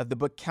 of the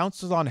book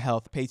Counsels on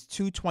Health, page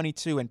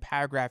 222 in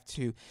paragraph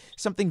 2,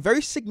 something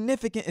very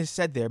significant is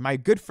said there. My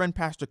good friend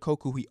Pastor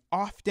Koku, he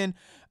often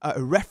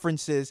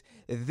references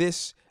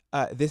this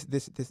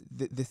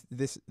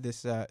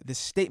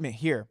statement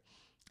here.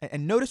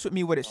 And notice with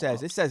me what it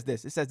says. It says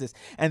this.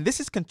 And this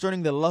is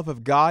concerning the love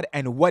of God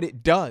and what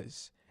it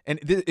does. And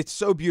it's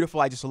so beautiful.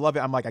 I just love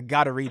it. I'm like, I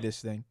got to read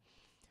this thing.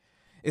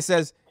 It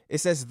says,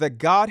 the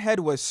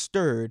Godhead was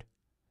stirred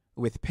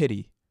with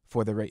pity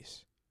for the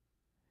race.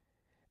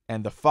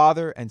 And the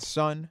Father and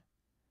Son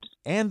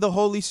and the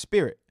Holy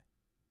Spirit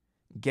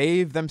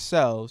gave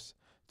themselves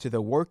to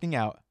the working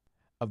out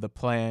of the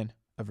plan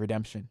of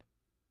redemption.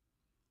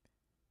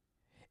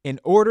 In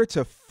order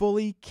to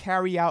fully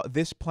carry out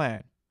this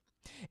plan,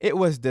 it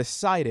was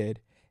decided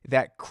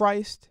that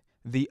Christ,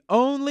 the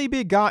only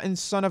begotten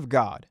Son of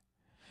God,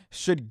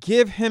 should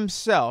give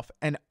himself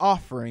an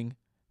offering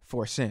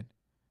for sin.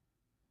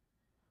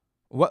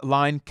 What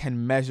line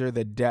can measure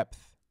the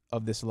depth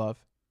of this love?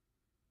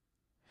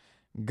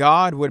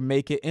 God would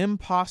make it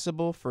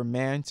impossible for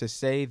man to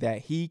say that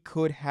he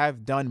could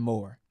have done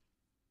more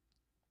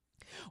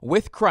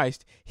With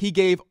Christ, he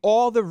gave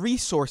all the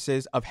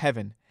resources of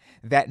heaven,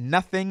 that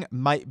nothing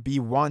might be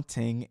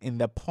wanting in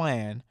the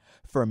plan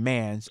for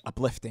man's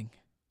uplifting.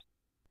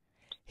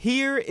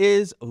 Here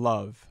is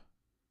love,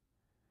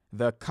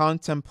 the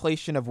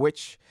contemplation of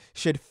which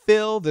should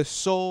fill the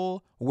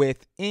soul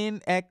with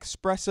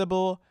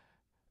inexpressible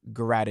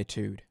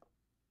gratitude.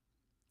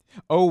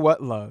 Oh,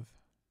 what love!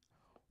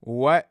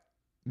 What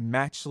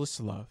matchless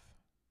love!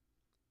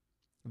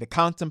 The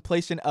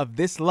contemplation of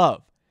this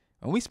love,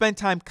 when we spend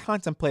time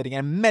contemplating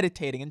and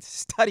meditating and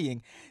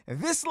studying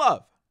this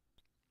love,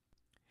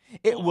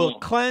 it will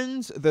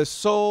cleanse the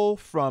soul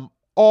from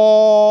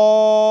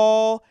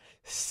all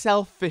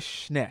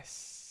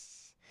selfishness.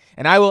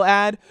 And I will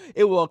add,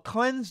 it will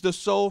cleanse the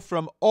soul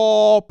from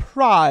all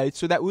pride,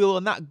 so that we will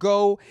not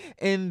go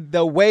in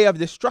the way of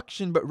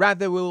destruction, but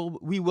rather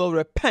we will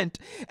repent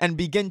and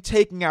begin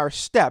taking our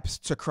steps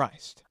to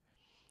Christ.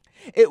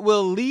 It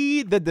will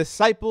lead the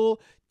disciple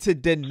to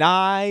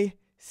deny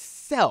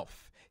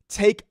self,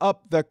 take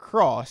up the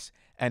cross,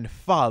 and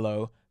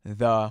follow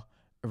the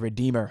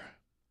Redeemer.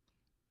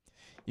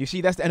 You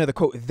see, that's the end of the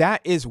quote. That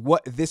is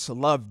what this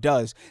love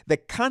does. The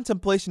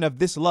contemplation of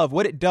this love,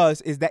 what it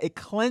does is that it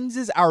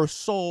cleanses our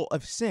soul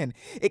of sin.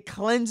 It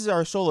cleanses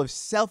our soul of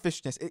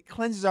selfishness. It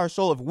cleanses our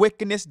soul of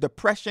wickedness,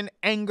 depression,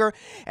 anger,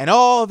 and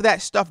all of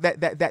that stuff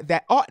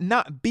that ought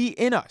not be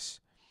in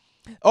us.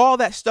 All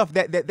that stuff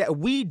that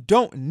we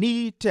don't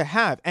need to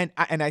have. And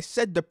I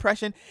said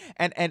depression,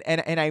 and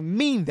I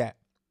mean that.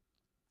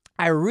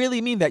 I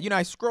really mean that. You know,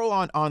 I scroll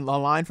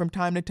online from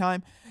time to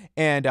time,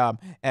 and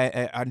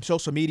on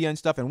social media and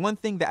stuff. And one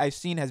thing that I've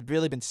seen has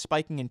really been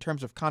spiking in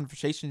terms of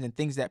conversations and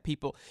things that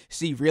people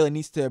see really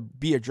needs to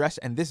be addressed.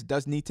 And this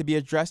does need to be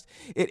addressed.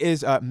 It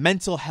is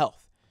mental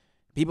health.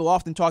 People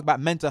often talk about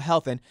mental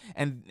health, and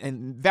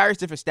various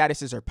different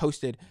statuses are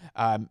posted.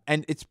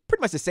 And it's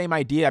pretty much the same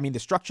idea. I mean, the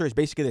structure is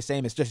basically the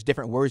same. It's just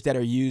different words that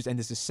are used. And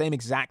it's the same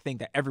exact thing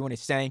that everyone is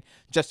saying,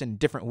 just in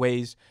different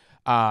ways.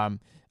 And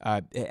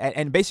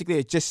basically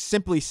it just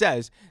simply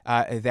says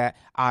that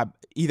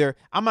either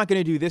I'm not going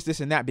to do this,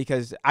 and that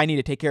because I need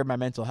to take care of my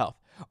mental health,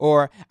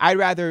 or I'd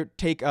rather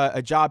take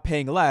a job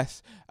paying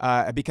less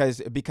because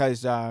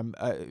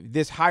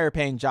this higher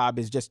paying job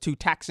is just too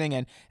taxing,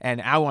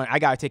 and I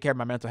got to take care of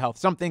my mental health.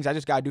 Some things I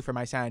just got to do for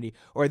my sanity,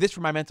 or this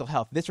for my mental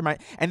health,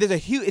 and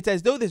it's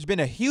as though there's been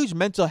a huge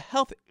mental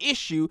health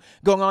issue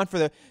going on for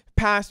the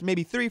past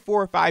maybe 3,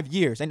 4, or 5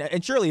 years.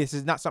 And surely this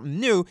is not something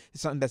new.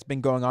 It's something that's been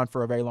going on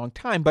for a very long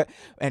time,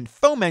 and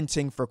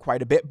fomenting for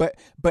quite a bit, but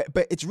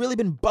it's really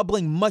been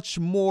bubbling much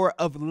more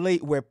of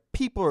late, where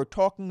people are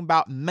talking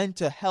about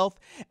mental health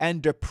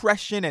and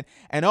depression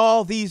and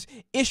all these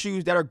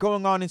issues that are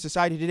going on in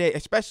society today,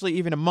 especially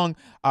even among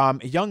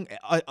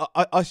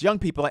us young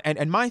people.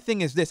 And my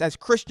thing is this: as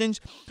Christians,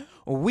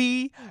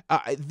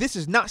 this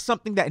is not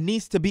something that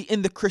needs to be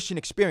in the Christian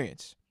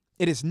experience.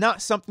 It is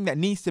not something that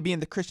needs to be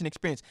in the Christian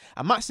experience.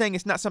 I'm not saying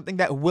it's not something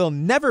that will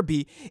never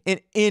be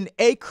in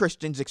a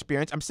Christian's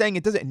experience. I'm saying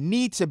it doesn't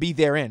need to be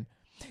therein.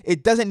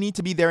 It doesn't need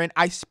to be therein.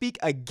 I speak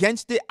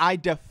against it. I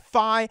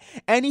defy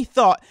any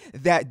thought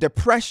that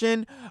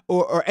depression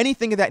or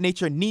anything of that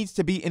nature needs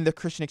to be in the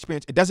Christian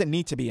experience. It doesn't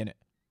need to be in it.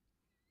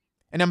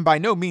 And I'm by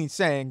no means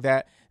saying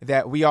that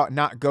we ought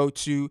not go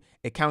to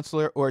a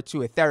counselor or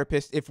to a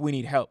therapist if we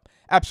need help.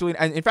 Absolutely.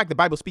 And in fact, the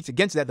Bible speaks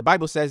against that. The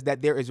Bible says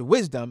that there is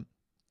wisdom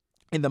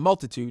in the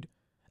multitude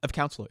of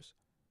counselors.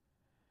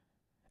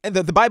 And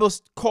the Bible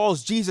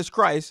calls Jesus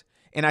Christ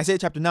in Isaiah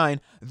chapter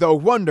 9, the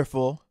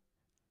wonderful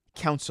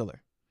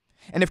counselor.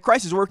 And if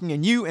Christ is working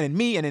in you and in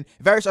me and in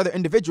various other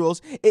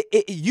individuals,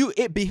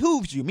 it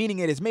behooves you, meaning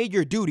it is made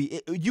your duty.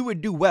 You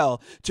would do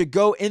well to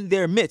go in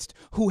their midst,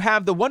 who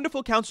have the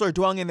wonderful counselor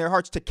dwelling in their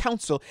hearts, to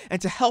counsel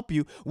and to help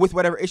you with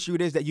whatever issue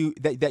it is that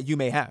you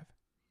may have.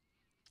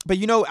 But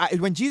you know,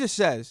 when Jesus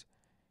says,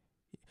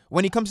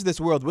 when he comes to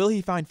this world, will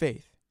he find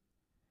faith?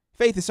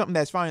 Faith is something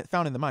that's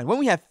found in the mind. When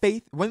we have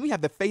faith, when we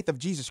have the faith of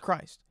Jesus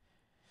Christ,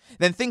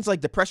 then things like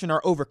depression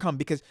are overcome,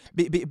 because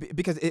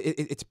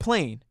it's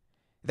plain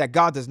that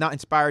God does not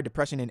inspire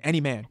depression in any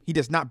man. He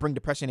does not bring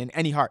depression in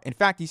any heart. In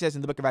fact, he says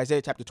in the book of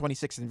Isaiah chapter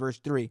 26 and verse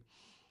 3,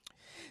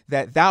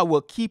 that thou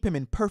wilt keep him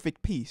in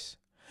perfect peace,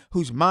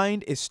 whose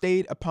mind is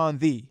stayed upon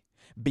thee,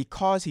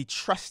 because he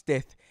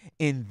trusteth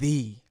in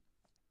thee.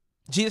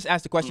 Jesus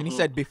asked the question. He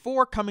said,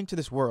 before coming to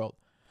this world,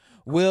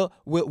 will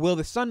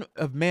the Son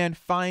of Man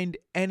find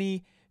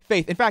any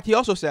faith? In fact, he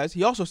also says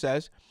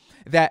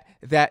that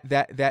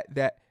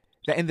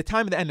in the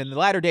time of the end, in the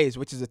latter days,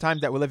 which is the time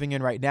that we're living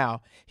in right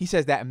now, he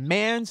says that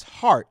man's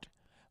heart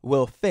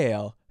will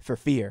fail for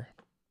fear.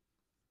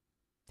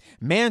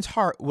 Man's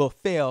heart will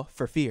fail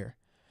for fear.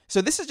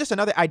 So this is just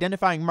another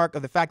identifying mark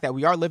of the fact that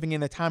we are living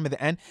in the time of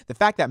the end. The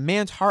fact that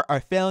man's heart are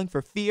failing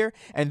for fear.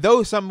 And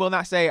though some will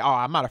not say,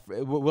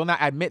 will not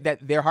admit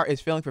that their heart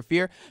is failing for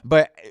fear.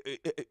 But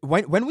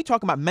when we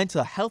talk about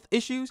mental health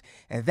issues,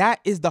 that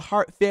is the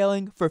heart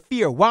failing for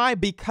fear. Why?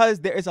 Because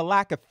there is a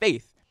lack of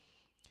faith.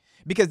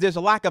 Because there's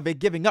a lack of it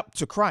giving up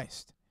to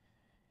Christ.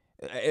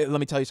 Let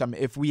me tell you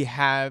something. If we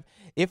have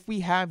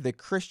the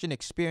Christian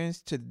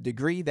experience to the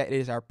degree that it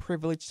is our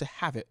privilege to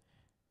have it,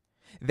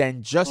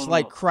 then just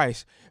like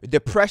Christ,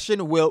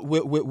 depression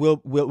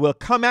will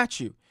come at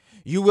you.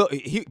 You will.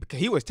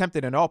 He was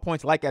tempted in all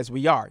points, like as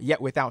we are,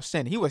 yet without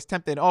sin. He was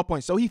tempted in all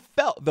points, so he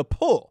felt the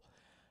pull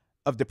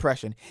of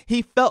depression.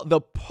 He felt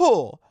the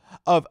pull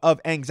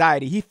of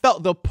anxiety. He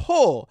felt the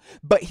pull,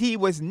 but he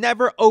was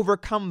never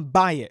overcome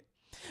by it.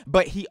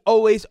 But he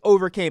always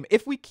overcame.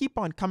 If we keep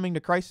on coming to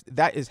Christ,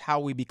 that is how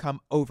we become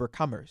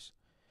overcomers.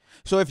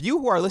 So if you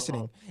who are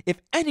listening, if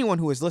anyone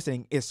who is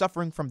listening is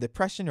suffering from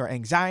depression or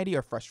anxiety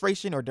or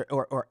frustration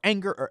or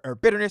anger or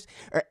bitterness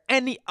or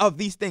any of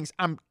these things,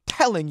 I'm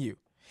telling you,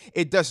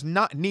 it does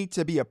not need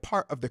to be a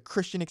part of the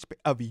Christian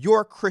of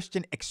your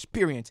Christian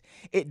experience.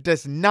 It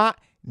does not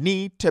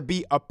need to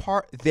be a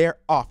part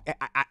thereof.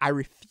 I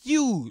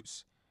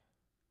refuse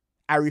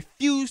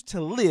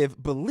to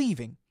live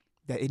believing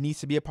that it needs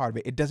to be a part of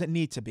it. It doesn't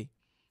need to be.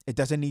 It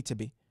doesn't need to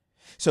be.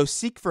 So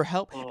seek for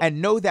help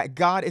and know that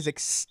God is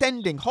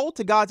extending. Hold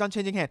to God's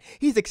unchanging hand.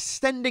 He's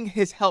extending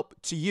his help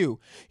to you.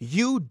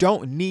 You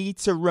don't need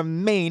to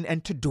remain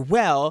and to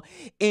dwell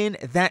in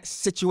that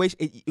situation.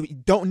 You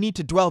don't need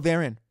to dwell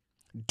therein.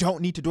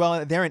 Don't need to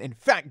dwell therein. In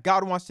fact,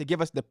 God wants to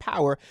give us the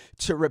power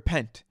to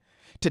repent,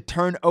 to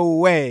turn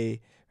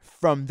away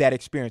from that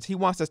experience. He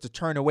wants us to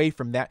turn away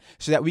from that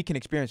so that we can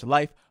experience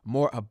life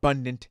more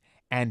abundant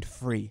and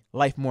free.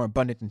 Life more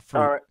abundant and free.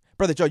 All right.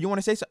 Brother Joe, you want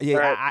to say something? Yeah,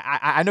 right.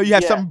 I know you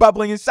have something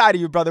bubbling inside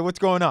of you, brother. What's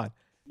going on?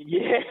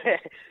 Yeah.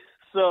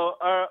 So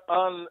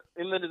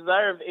in the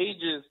Desire of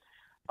Ages,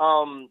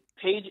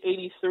 page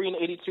 83 and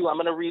 82, I'm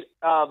going to read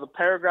the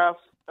paragraph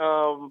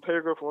 1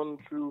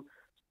 through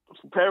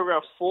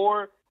paragraph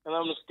 4, and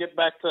I'm going to skip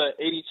back to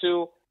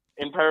 82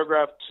 in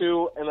paragraph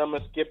 2, and I'm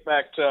going to skip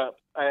back to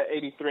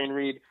 83 and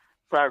read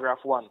paragraph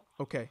 1.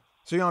 Okay.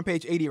 So you're on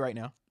page 80 right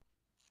now?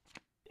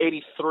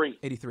 83.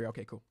 83.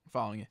 Okay, cool. I'm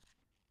following you.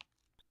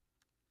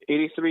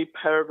 83,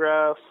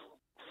 paragraph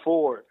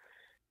 4.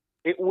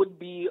 It would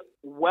be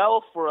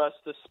well for us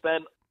to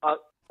spend a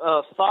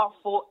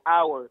thoughtful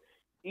hour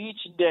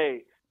each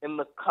day in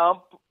the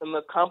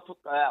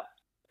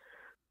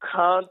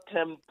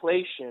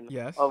contemplation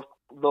of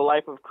the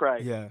life of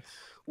Christ. Yes.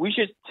 We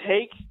should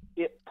take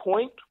it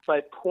point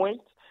by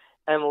point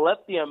and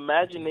let the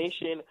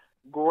imagination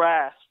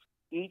grasp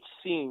each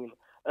scene,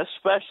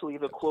 especially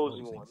the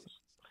closing ones.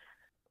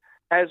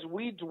 As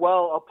we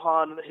dwell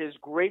upon his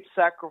great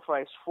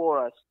sacrifice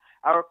for us,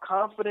 our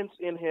confidence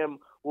in him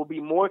will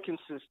be more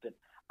consistent,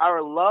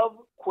 our love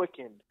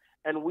quickened,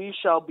 and we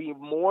shall be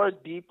more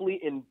deeply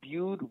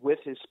imbued with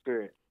his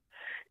spirit.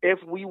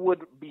 If we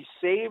would be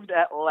saved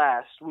at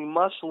last, we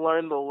must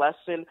learn the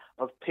lesson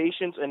of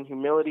patience and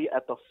humility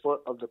at the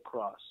foot of the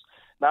cross.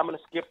 Now I'm going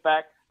to skip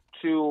back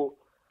to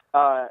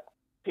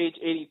page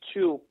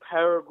 82,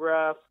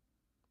 paragraph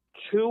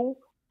 2,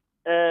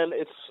 and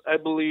it's, I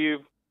believe,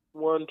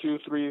 1, 2,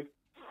 3,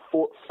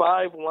 4,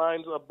 5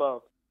 lines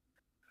above.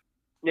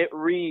 It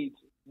reads,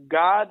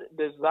 God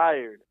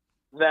desired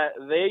that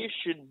they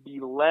should be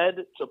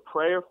led to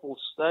prayerful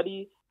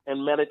study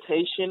and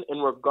meditation in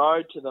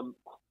regard to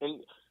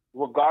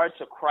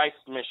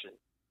Christ's mission.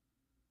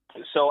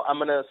 So I'm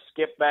going to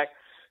skip back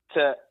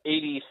to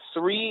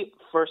 83,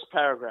 first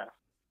paragraph.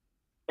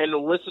 And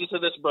listen to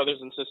this,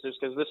 brothers and sisters,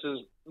 because this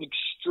is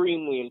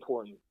extremely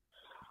important.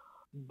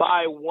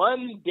 By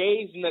one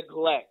day's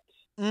neglect,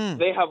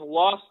 they have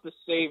lost the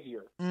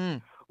Savior,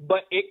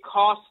 but it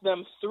cost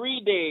them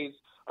 3 days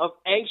of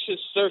anxious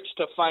search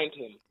to find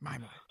him.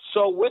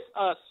 So with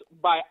us,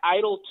 by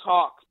idle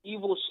talk,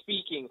 evil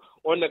speaking,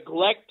 or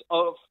neglect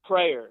of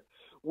prayer,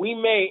 we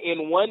may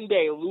in one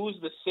day lose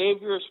the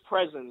Savior's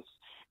presence,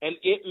 and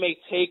it may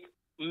take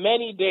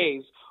many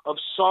days of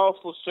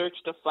sorrowful search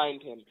to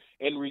find him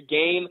and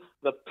regain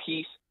the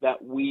peace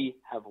that we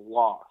have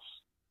lost.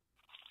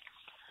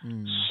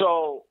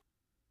 So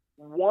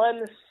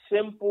one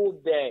simple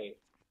day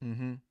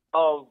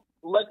of,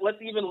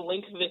 let's even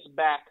link this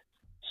back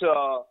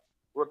to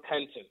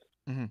repentance.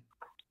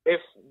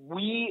 If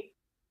we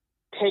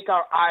take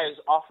our eyes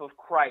off of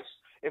Christ,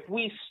 if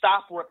we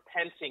stop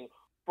repenting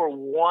for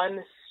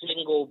one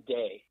single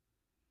day,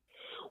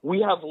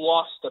 we have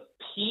lost the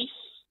peace,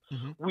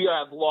 we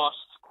have lost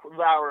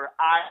our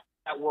eyes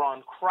that were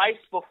on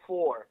Christ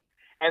before,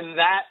 and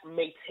that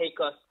may take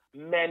us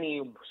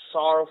many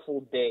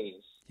sorrowful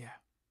days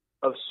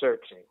of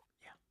searching.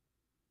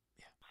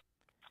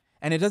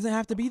 And it doesn't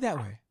have to be that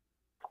way.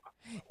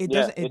 It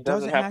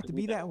doesn't have to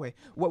be that way.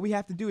 What we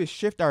have to do is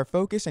shift our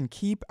focus and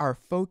keep our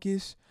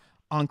focus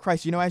on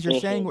Christ. You know, as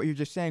you're saying what you're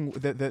just saying,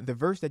 the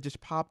verse that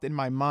just popped in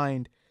my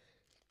mind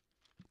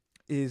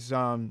is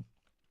in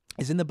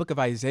the book of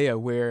Isaiah,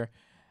 where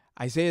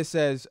Isaiah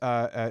says,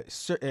 and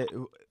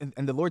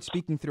the Lord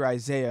speaking through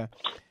Isaiah,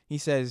 he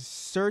says,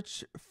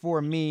 "Search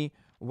for me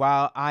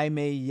while I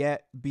may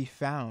yet be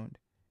found."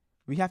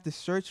 We have to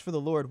search for the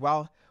Lord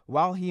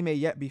while he may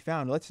yet be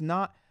found. Let's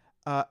not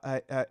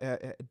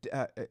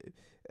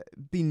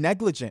be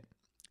negligent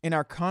in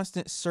our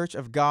constant search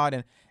of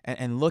God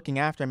and looking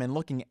after him and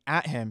looking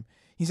at him.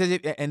 He says,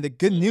 and the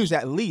good news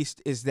at least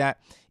is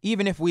that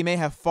even if we may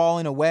have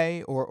fallen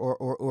away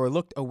or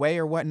looked away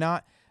or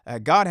whatnot,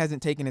 God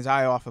hasn't taken his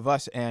eye off of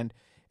us. And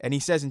he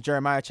says in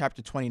Jeremiah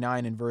chapter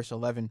 29 and verse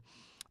 11,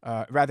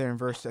 rather in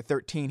verse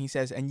 13, he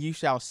says, and you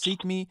shall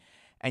seek me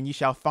and you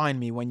shall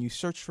find me when you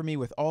search for me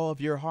with all of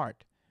your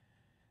heart.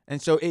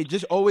 And so it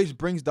just always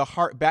brings the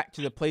heart back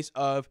to the place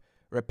of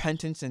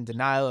repentance and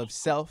denial of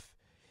self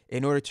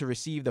in order to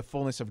receive the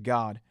fullness of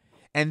God.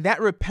 And that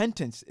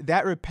repentance,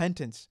 how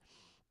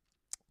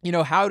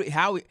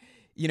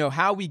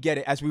we get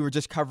it, as we were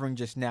just covering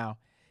just now,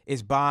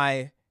 is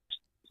by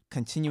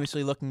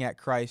continuously looking at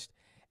Christ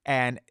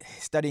and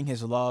studying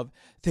his love,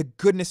 the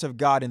goodness of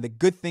God and the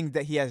good things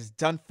that he has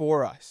done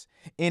for us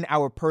in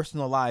our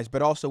personal lives,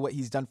 but also what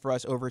he's done for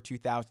us over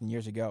 2,000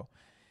 years ago.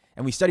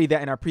 And we studied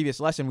that in our previous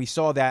lesson. We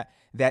saw that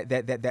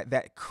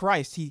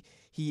Christ, he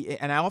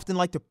and I often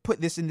like to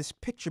put this in this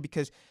picture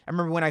because I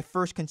remember when I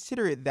first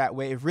considered it that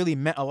way, it really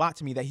meant a lot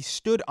to me that he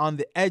stood on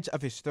the edge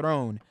of his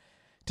throne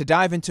to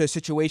dive into a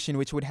situation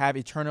which would have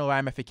eternal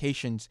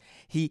ramifications.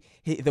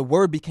 The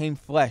Word became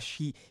flesh.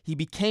 He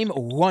became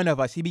one of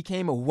us. He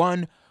became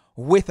one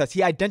with us.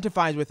 He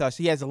identifies with us.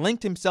 He has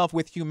linked himself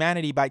with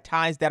humanity by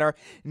ties that are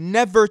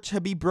never to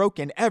be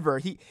broken, ever.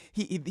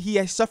 He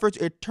has suffered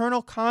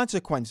eternal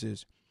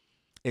consequences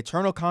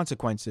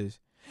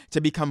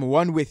to become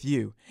one with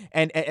you.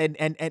 And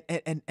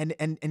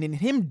in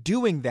him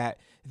doing that,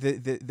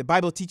 the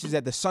Bible teaches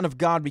that the Son of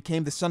God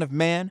became the Son of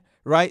Man,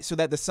 right? So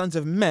that the sons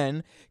of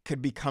men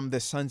could become the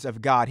sons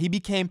of God. He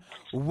became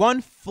one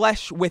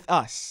flesh with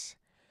us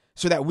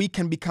so that we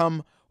can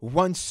become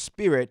one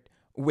spirit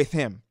with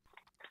him.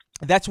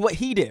 That's what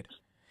he did.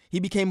 He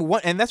became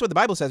one, and that's what the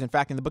Bible says, in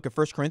fact, in the book of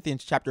 1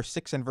 Corinthians chapter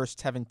 6 and verse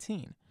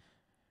 17.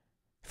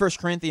 1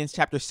 Corinthians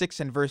chapter 6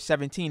 and verse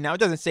 17. Now, it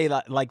doesn't say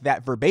like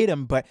that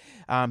verbatim, but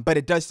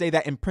it does say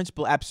that in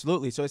principle,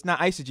 absolutely. So it's not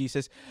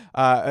eisegesis,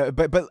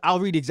 but I'll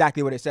read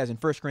exactly what it says in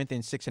 1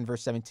 Corinthians 6 and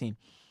verse 17.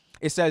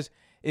 It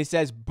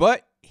says,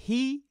 but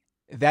he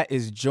that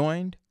is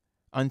joined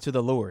unto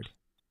the Lord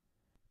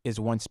is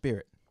one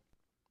spirit.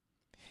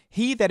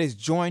 He that is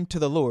joined to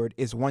the Lord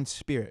is one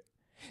spirit.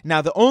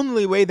 Now, the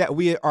only way that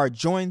we are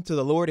joined to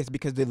the Lord is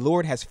because the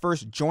Lord has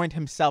first joined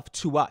himself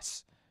to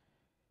us.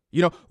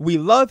 We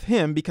love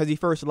him because he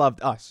first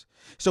loved us.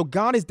 So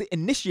God is the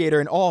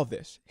initiator in all of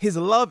this. His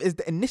love is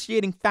the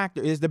initiating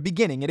factor, it is the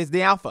beginning, it is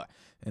the Alpha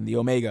and the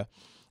Omega.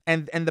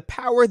 And the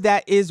power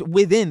that is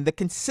within, the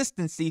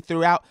consistency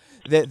throughout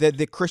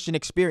the Christian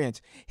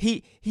experience.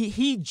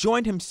 He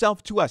joined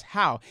himself to us.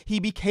 How? He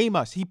became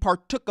us. He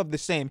partook of the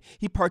same.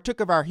 He partook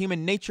of our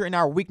human nature and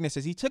our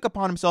weaknesses. He took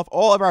upon himself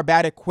all of our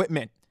bad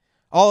equipment,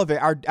 all of it,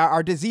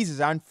 our diseases,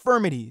 our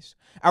infirmities,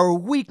 our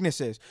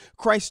weaknesses.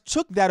 Christ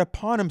took that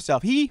upon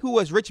himself. He who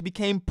was rich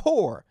became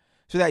poor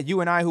so that you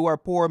and I who are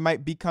poor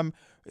might become,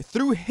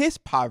 through his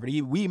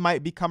poverty, we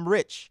might become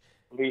rich.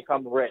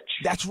 Become rich.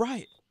 That's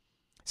right.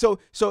 So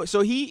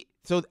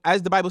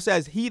as the Bible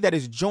says, he that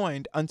is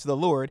joined unto the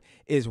Lord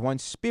is one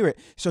spirit.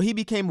 So he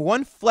became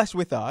one flesh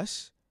with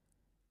us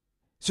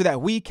so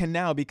that we can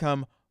now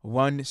become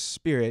one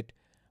spirit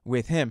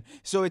with him.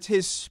 So it's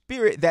his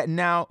spirit that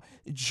now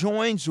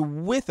joins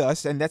with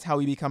us, and that's how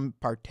we become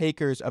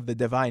partakers of the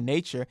divine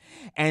nature.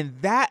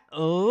 And that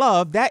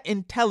love, that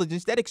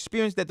intelligence, that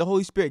experience that the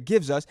Holy Spirit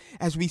gives us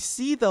as we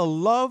see the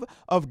love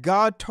of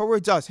God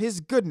towards us,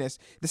 his goodness,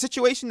 the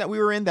situation that we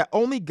were in that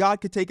only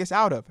God could take us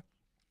out of,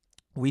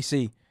 we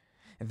see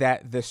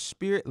that the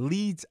Spirit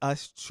leads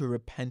us to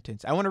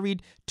repentance. I want to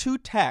read two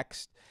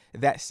texts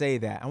that say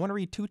that.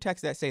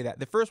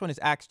 The first one is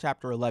Acts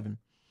chapter 11.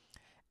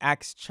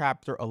 Acts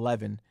chapter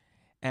 11.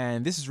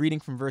 And this is reading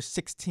from verse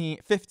 15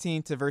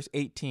 to verse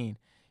 18.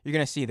 You're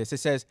going to see this. It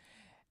says,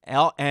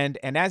 and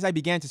as I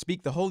began to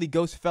speak, the Holy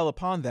Ghost fell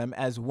upon them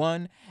as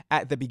one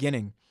at the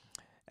beginning.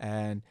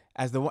 And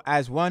as on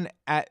us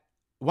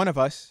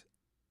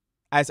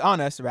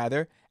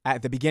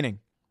at the beginning.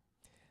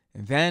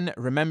 Then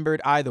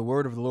remembered I the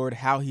word of the Lord,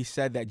 how he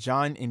said that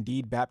John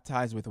indeed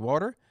baptized with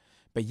water,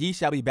 but ye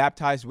shall be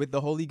baptized with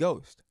the Holy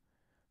Ghost.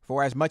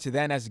 For as much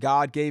then as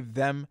God gave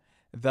them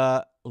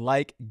the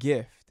like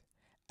gift,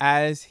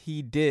 as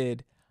he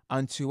did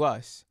unto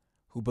us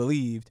who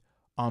believed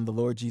on the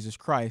Lord Jesus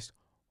Christ,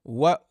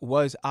 what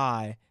was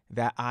I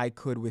that I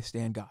could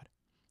withstand God?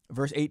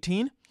 Verse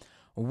 18,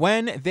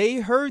 when they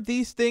heard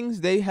these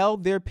things, they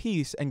held their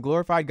peace and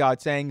glorified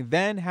God, saying,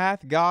 then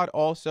hath God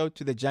also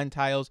to the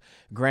Gentiles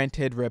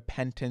granted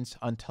repentance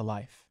unto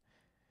life.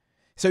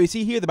 So you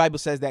see here, the Bible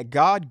says that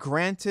God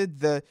granted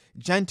the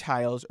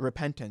Gentiles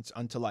repentance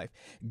unto life.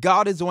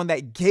 God is the one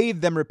that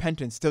gave them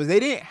repentance. So they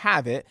didn't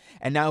have it,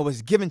 and now it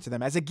was given to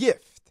them as a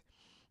gift.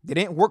 They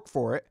didn't work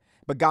for it,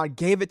 but God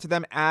gave it to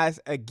them as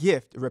a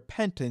gift,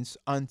 repentance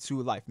unto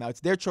life. Now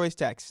it's their choice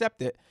to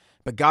accept it,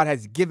 but God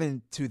has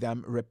given to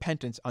them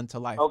repentance unto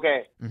life.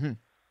 Okay. Mm-hmm.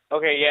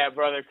 Okay, yeah,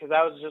 brother, because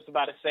I was just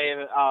about to say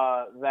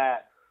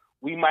that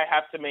we might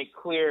have to make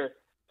clear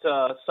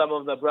to some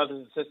of the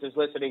brothers and sisters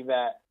listening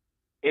that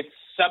it's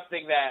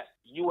something that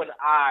you and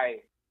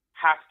I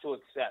have to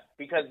accept,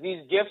 because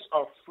these gifts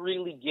are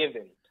freely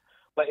given.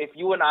 But if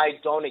you and I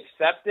don't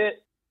accept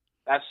it,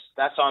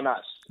 that's on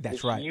us.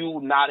 That's right. It's you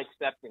not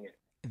accepting it.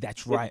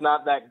 That's right. It's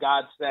not that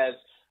God says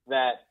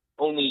that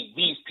only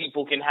these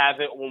people can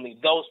have it, only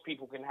those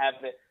people can have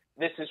it.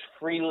 This is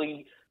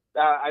freely,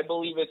 I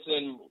believe it's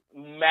in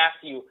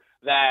Matthew,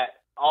 that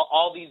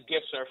all these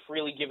gifts are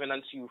freely given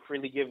unto you,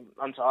 freely given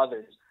unto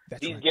others.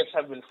 These gifts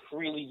have been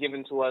freely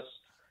given to us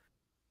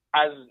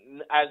as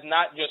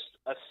not just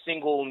a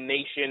single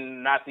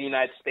nation, not the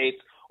United States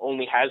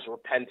only has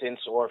repentance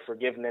or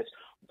forgiveness,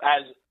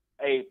 as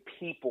a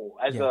people,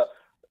 as the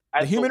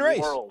human race.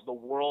 The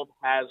world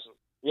has,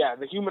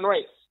 the human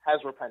race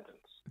has repentance.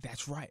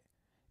 That's right.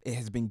 It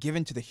has been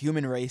given to the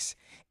human race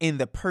in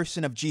the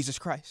person of Jesus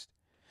Christ,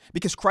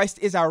 because Christ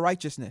is our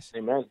righteousness.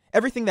 Amen.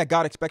 Everything that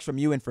God expects from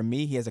you and from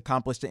me, he has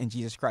accomplished it in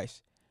Jesus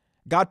Christ.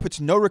 God puts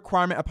no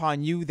requirement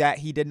upon you that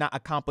he did not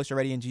accomplish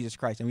already in Jesus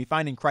Christ. And we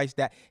find in Christ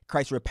that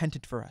Christ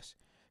repented for us.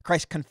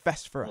 Christ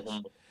confessed for us.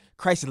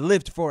 Christ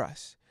lived for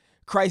us.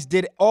 Christ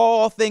did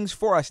all things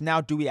for us.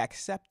 Now, do we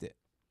accept it?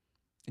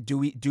 Do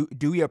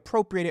we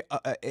appropriate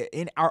it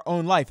in our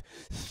own life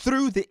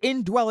through the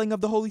indwelling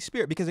of the Holy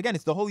Spirit? Because again,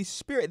 it's the Holy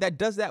Spirit that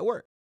does that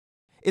work.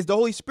 It's the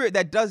Holy Spirit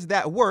that does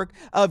that work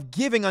of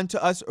giving unto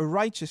us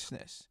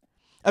righteousness,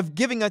 of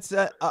giving us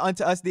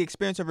unto us the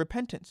experience of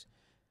repentance.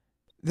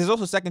 There's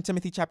also 2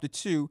 Timothy chapter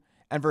 2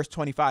 and verse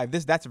 25.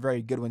 That's a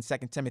very good one. 2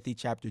 Timothy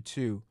chapter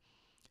 2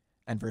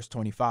 and verse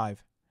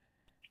 25.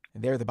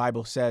 And there the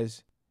Bible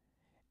says,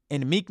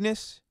 in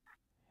meekness,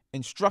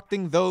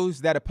 instructing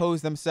those that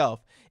oppose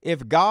themselves,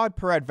 if God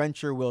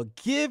peradventure will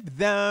give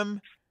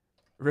them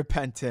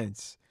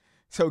repentance.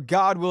 So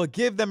God will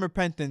give them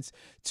repentance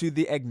to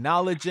the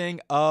acknowledging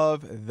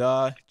of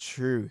the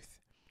truth.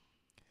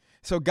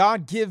 So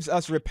God gives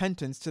us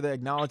repentance to the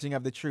acknowledging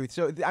of the truth.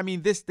 So, I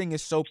mean, this thing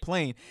is so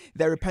plain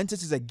that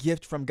repentance is a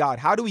gift from God.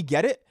 How do we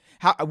get it?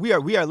 How we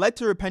are led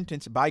to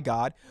repentance by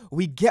God.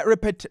 We get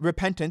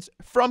repentance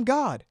from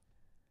God.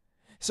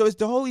 So it's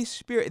the Holy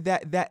Spirit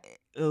that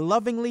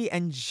lovingly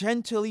and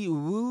gently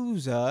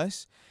woos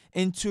us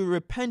into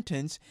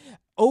repentance,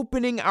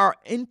 opening our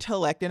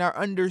intellect and our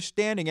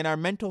understanding and our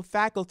mental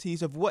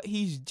faculties of what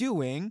he's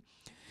doing.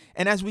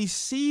 And as we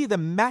see the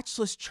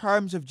matchless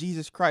charms of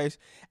Jesus Christ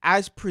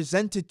as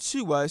presented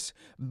to us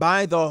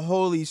by the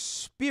Holy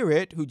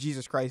Spirit, who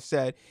Jesus Christ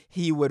said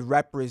he would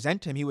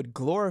represent him, he would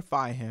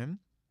glorify him,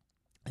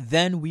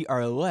 then we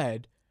are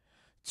led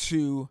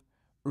to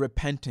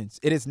repentance.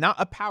 It is not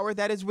a power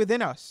that is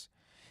within us.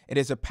 It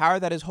is a power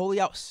that is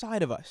wholly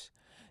outside of us.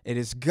 It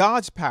is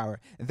God's power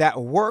that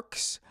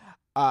works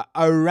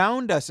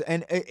around us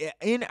and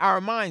in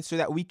our minds so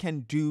that we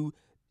can do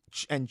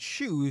and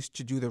choose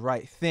to do the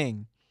right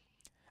thing.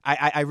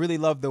 I really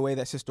love the way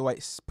that Sister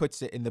White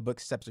puts it in the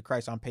book Steps of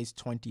Christ on page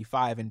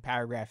 25 in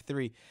paragraph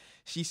 3.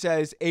 She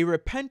says, a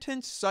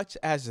repentance such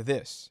as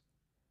this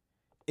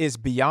is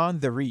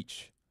beyond the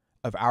reach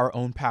of our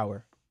own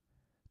power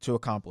to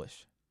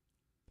accomplish.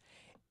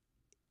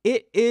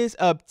 It is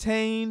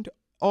obtained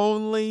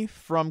only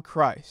from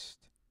Christ,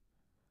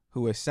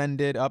 who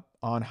ascended up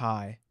on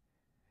high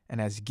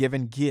and has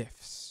given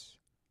gifts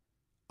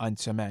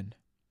unto men.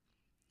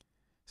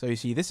 So you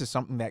see, this is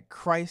something that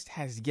Christ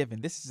has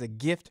given. This is a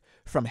gift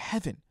from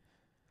heaven.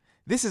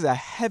 This is a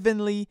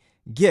heavenly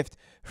gift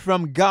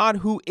from God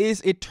who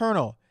is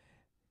eternal.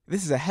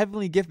 This is a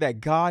heavenly gift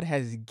that God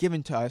has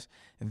given to us,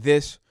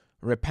 this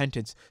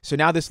repentance. So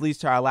now this leads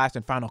to our last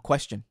and final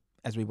question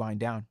as we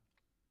wind down.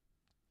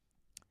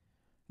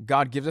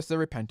 God gives us the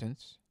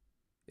repentance.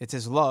 It's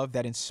his love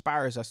that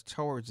inspires us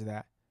towards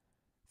that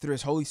through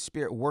his Holy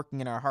Spirit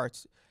working in our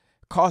hearts,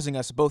 causing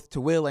us both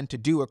to will and to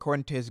do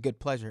according to his good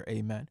pleasure.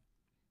 Amen.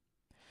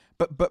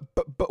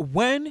 But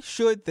when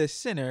should the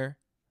sinner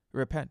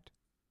repent?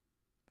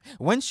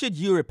 When should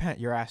you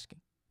repent, you're asking?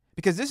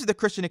 Because this is the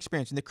Christian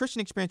experience. In the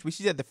Christian experience, we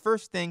see that the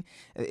first thing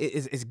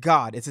is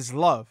God. It's his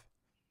love.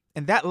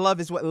 And that love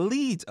is what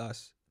leads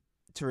us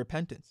to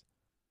repentance.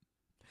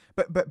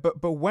 But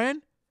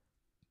when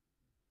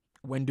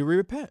do we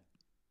repent?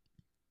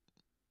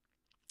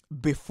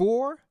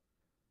 Before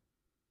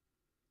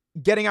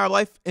getting our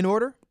life in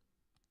order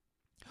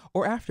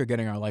or after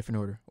getting our life in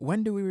order?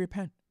 When do we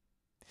repent?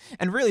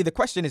 And really, the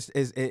question is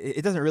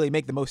it doesn't really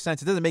make the most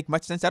sense. It doesn't make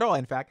much sense at all,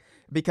 in fact,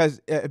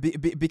 because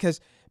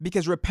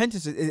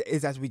repentance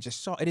is, as we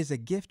just saw, it is a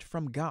gift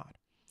from God.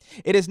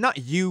 It is not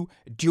you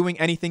doing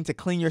anything to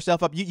clean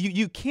yourself up.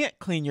 You can't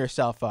clean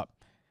yourself up.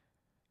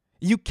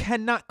 You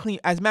cannot clean.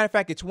 As a matter of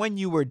fact, it's when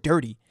you were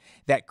dirty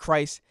that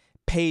Christ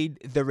paid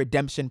the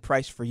redemption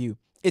price for you.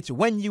 It's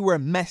when you were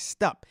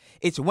messed up.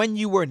 It's when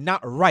you were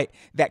not right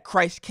that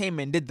Christ came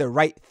and did the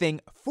right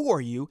thing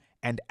for you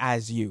and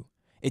as you.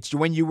 It's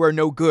when you were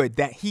no good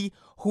that he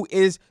who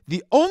is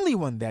the only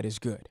one that is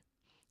good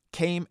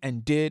came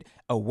and did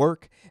a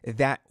work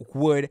that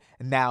would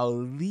now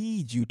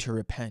lead you to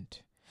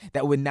repent,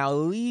 that would now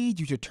lead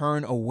you to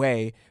turn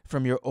away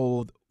from your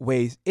old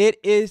ways. It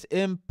is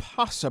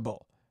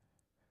impossible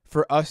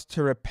for us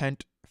to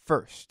repent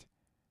first.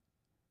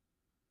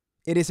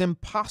 It is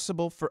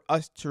impossible for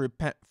us to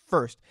repent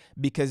first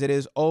because it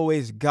is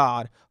always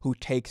God who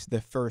takes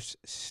the first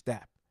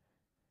step.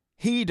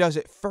 He does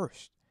it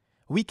first.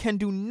 We can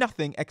do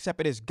nothing except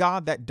it is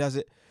God that does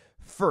it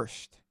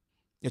first.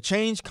 The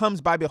change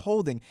comes by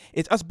beholding.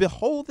 It's us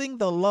beholding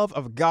the love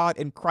of God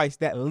in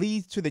Christ that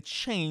leads to the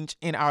change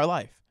in our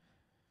life.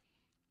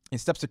 In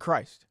Steps to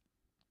Christ,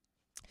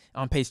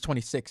 on page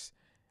 26,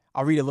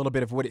 I'll read a little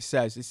bit of what it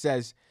says. It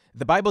says,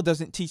 the Bible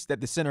doesn't teach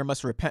that the sinner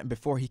must repent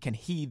before he can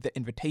heed the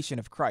invitation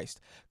of Christ.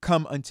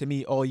 Come unto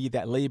me, all ye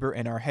that labor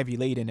and are heavy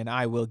laden, and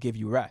I will give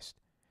you rest.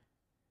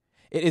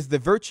 It is the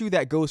virtue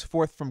that goes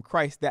forth from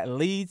Christ that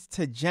leads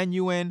to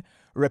genuine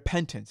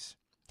repentance.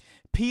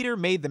 Peter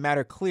made the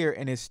matter clear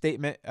in his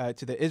statement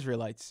to the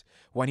Israelites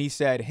when he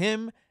said,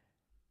 him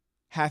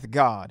hath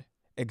God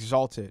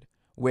exalted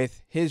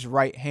with his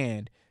right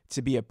hand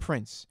to be a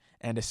prince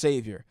and a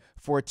savior,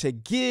 for to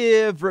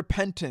give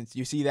repentance.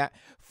 You see that?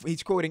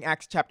 He's quoting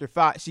Acts chapter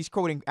 5. She's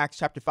quoting Acts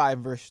chapter 5,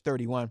 verse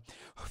 31.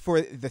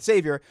 For the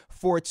savior,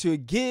 for to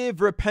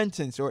give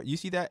repentance. Or you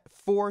see that?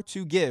 For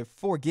to give,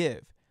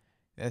 forgive.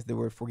 That's the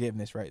word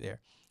forgiveness right there.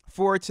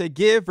 For to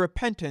give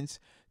repentance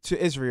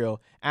to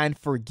Israel and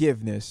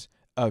forgiveness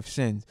of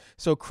sins.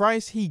 So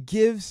Christ, he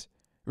gives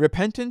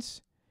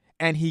repentance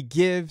and he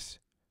gives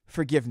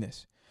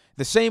forgiveness.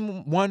 The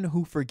same one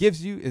who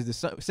forgives you is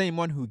the same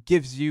one who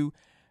gives you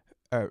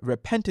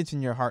repentance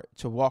in your heart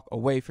to walk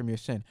away from your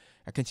sin.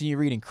 I continue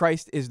reading.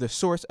 Christ is the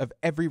source of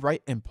every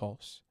right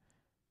impulse.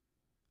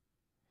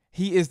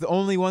 He is the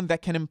only one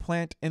that can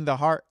implant in the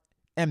heart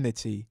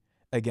enmity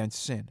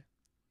against sin.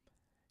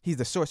 He's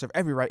the source of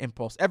every right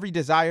impulse, every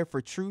desire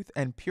for truth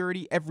and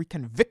purity, every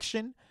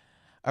conviction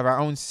of our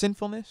own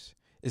sinfulness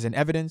is an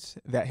evidence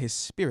that his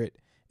spirit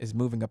is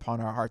moving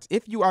upon our hearts.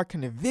 If you are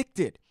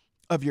convicted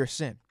of your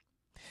sin,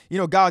 you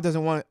know, God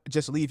doesn't want to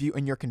just leave you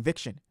in your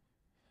conviction,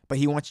 but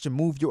he wants to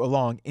move you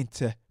along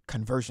into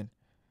conversion.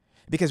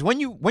 Because when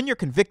you're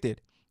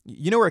convicted,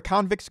 you know where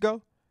convicts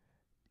go?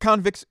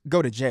 Convicts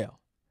go to jail.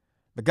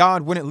 But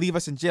God wouldn't leave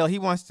us in jail.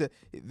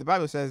 The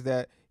Bible says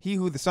that he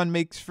who the Son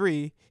makes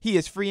free, he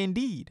is free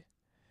indeed.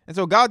 And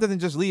so God doesn't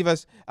just leave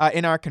us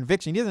in our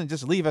conviction. He doesn't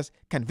just leave us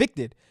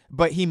convicted,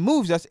 but he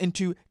moves us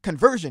into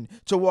conversion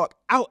to walk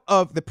out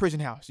of the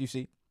prison house, you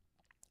see.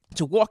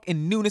 To walk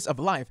in newness of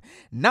life,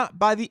 not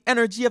by the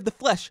energy of the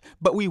flesh,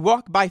 but we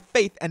walk by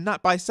faith and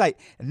not by sight,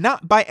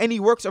 not by any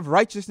works of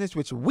righteousness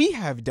which we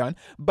have done,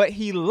 but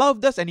he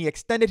loved us and he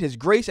extended his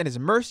grace and his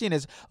mercy and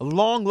his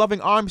long loving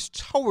arms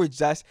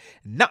towards us,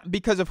 not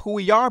because of who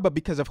we are, but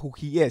because of who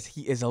he is.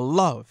 He is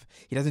love.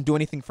 He doesn't do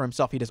anything for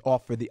himself. He does all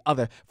for the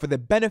other, for the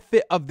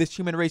benefit of this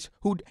human race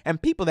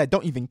and people that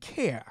don't even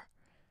care.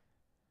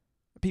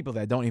 People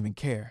that don't even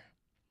care.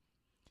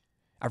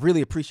 I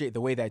really appreciate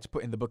the way that it's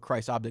put in the book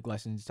Christ Object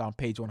Lessons. It's on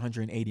page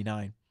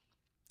 189.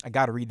 I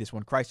got to read this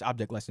one. Christ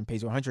Object Lesson,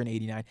 page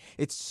 189.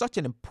 It's such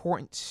an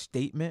important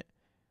statement.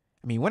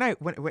 I mean, when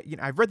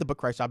I've read the book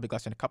Christ Object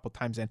Lesson a couple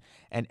times, and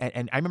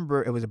I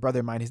remember it was a brother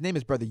of mine. His name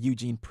is Brother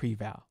Eugene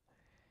Preval.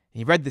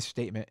 He read this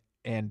statement,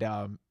 and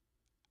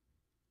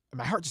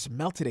my heart just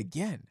melted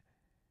again.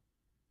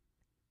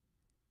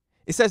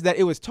 It says that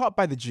it was taught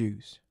by the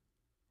Jews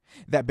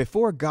that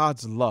before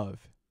God's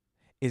love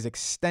is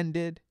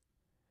extended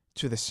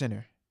to the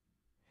sinner,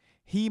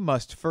 he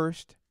must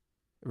first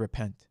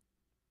repent.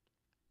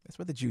 That's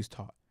what the Jews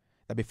taught.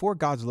 That before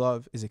God's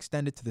love is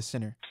extended to the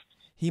sinner,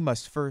 he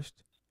must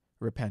first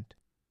repent.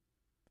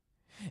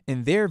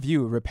 In their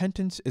view,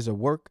 repentance is a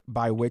work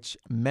by which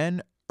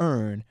men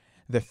earn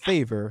the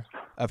favor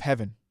of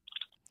heaven.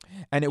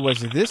 And it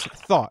was this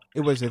thought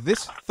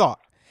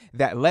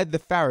that led the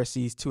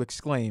Pharisees to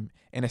exclaim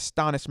in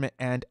astonishment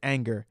and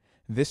anger,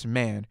 "This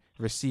man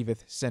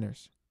receiveth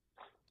sinners."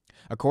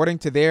 According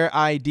to their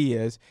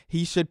ideas,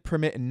 he should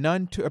permit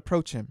none to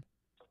approach him,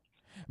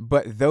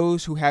 but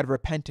those who had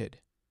repented.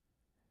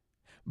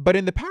 But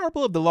in the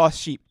parable of the lost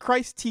sheep,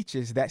 Christ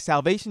teaches that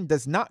salvation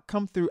does not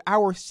come through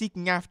our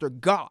seeking after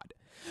God,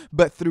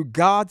 but through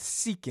God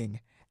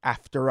seeking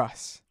after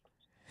us.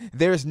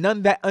 There is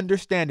none that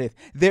understandeth.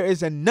 There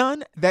is a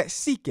none that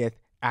seeketh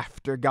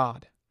after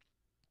God.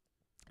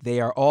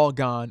 They are all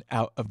gone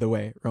out of the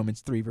way.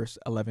 Romans 3, verse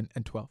 11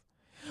 and 12.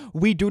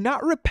 We do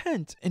not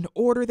repent in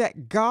order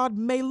that God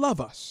may love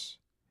us,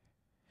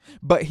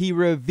 but he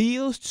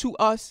reveals to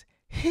us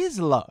his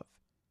love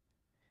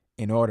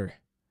in order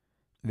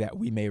that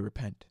we may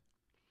repent.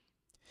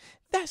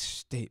 That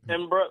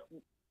statement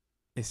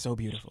is so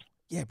beautiful.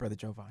 Yeah, Brother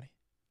Giovanni.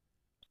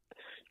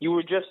 You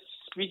were just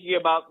speaking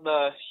about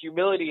the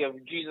humility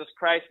of Jesus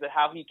Christ and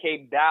how he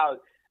came down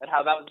and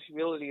how that was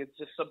humility. It's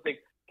just something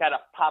kind of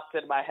popped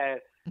in my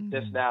head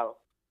just now.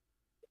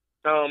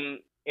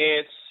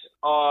 It's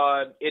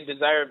on In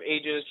Desire of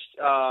Ages,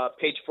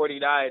 page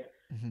 49.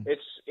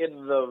 It's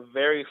in the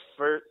very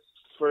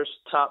first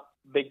top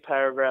big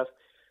paragraph,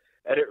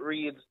 and it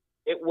reads,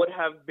 "It would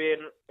have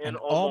been an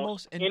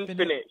almost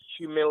infinite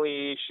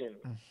humiliation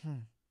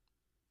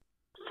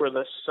for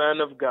the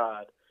Son of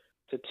God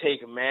to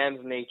take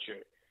man's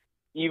nature,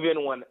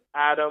 even when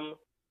Adam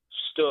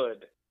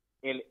stood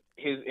in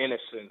his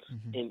innocence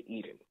Mm-hmm. in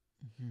Eden.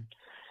 Mm-hmm.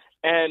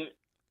 And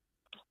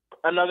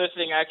another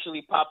thing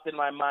actually popped in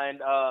my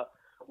mind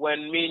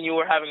when me and you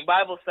were having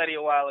Bible study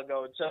a while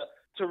ago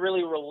to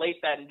really relate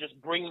that and just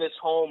bring this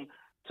home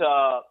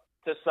to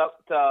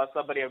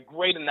somebody, a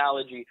great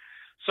analogy.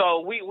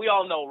 So we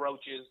all know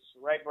roaches,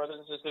 right, brothers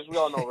and sisters? We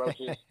all know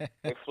roaches.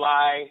 They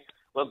fly,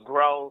 look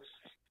gross.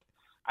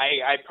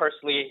 I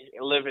personally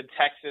live in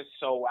Texas,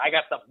 so I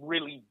got the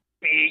really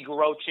big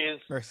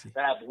roaches Mercy.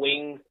 that have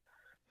wings.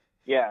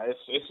 Yeah,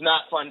 it's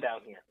not fun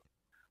down here.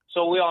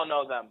 So we all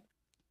know them.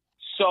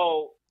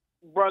 So,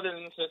 brothers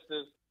and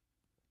sisters,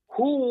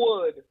 who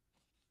would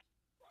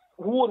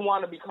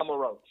want to become a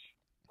roach?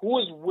 Who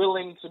is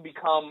willing to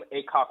become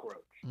a cockroach?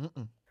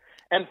 Mm-mm.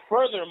 And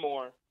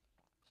furthermore,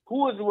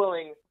 who is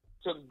willing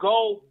to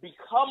go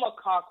become a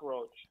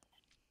cockroach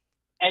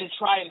and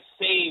try and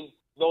save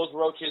those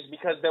roaches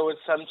because there was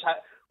some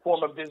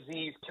form of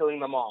disease killing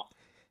them off?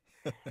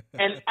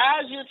 And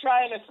as you're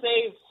trying to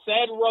save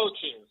said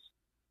roaches,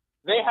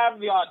 they have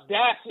the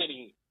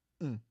audacity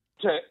to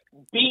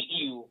beat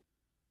you,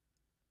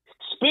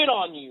 spit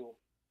on you,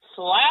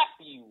 slap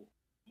you,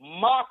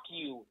 mock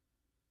you,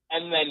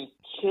 and then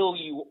kill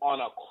you on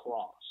a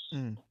cross.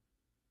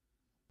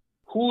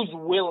 Who's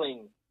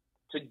willing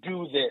to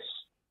do this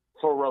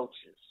for roaches?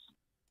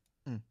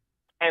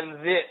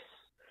 And this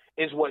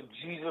is what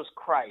Jesus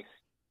Christ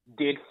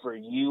did for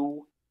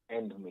you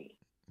and me.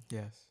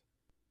 Yes.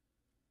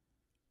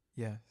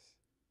 Yes.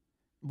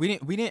 We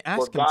didn't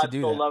ask for him God to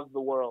do so that. loved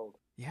the world.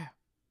 Yeah.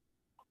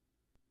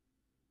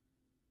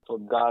 For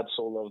God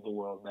so loved the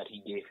world that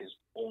he gave his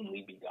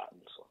only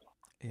begotten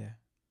Son. Yeah.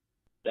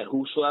 That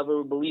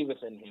whosoever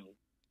believeth in him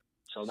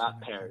shall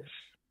not perish,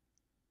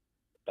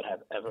 but have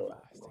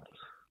everlasting life.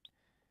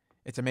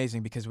 It's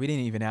amazing because we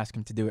didn't even ask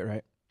him to do it,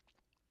 right?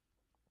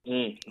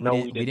 No,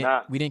 we did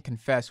not. We didn't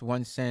confess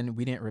one sin.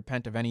 We didn't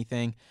repent of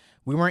anything.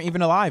 We weren't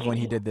even alive when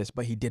he did this,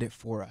 but he did it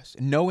for us.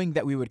 Knowing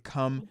that we would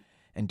come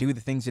and do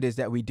the things it is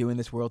that we do in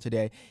this world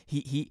today,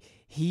 he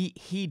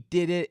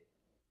did it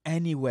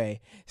anyway,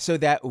 so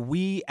that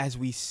we, as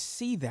we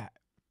see that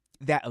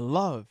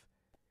love,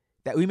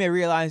 that we may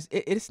realize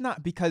it's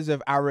not because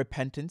of our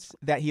repentance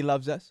that he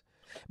loves us,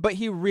 but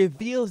he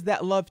reveals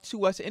that love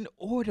to us in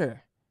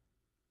order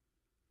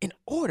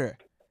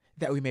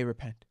that we may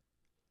repent.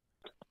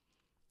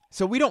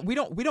 So we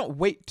don't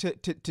wait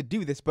to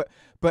do this, but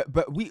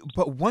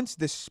once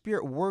the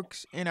Spirit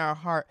works in our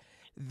heart,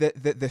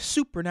 the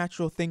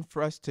supernatural thing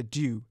for us to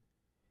do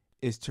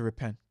is to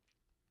repent.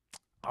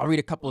 I'll read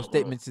a couple of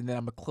statements and then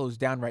I'm going to close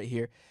down right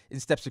here in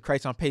Steps to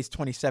Christ on page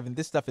 27.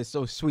 This stuff is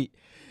so sweet.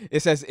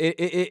 It says,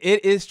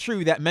 it is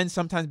true that men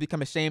sometimes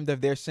become ashamed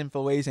of their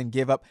sinful ways and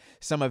give up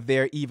some of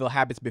their evil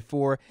habits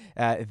before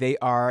they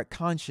are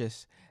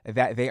conscious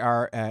that they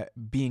are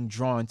being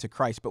drawn to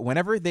Christ. But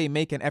whenever they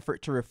make an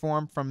effort to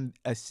reform from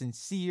a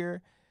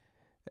sincere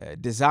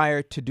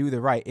desire to do the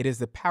right, it is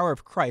the power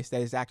of Christ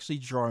that is actually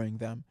drawing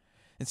them.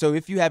 And so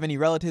if you have any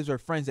relatives or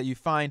friends that you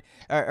find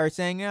are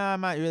saying, I'm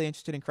not really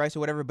interested in Christ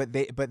or whatever,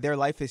 but their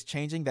life is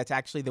changing, that's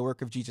actually the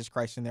work of Jesus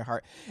Christ in their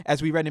heart.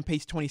 As we read in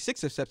page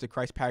 26 of Steps to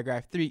Christ,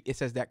 paragraph 3, it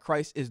says that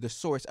Christ is the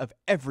source of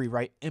every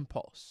right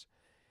impulse.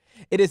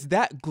 It is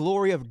that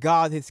glory of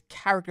God, his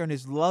character and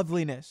his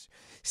loveliness,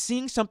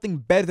 seeing something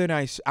better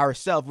than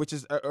ourselves, which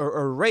is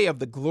a ray of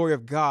the glory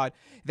of God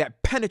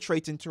that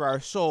penetrates into our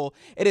soul.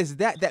 It is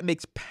that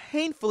makes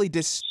painfully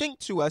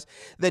distinct to us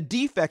the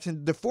defects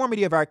and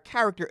deformity of our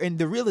character and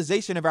the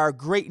realization of our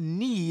great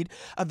need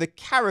of the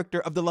character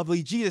of the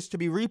lovely Jesus to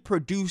be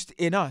reproduced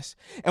in us.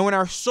 And when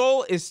our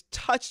soul is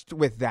touched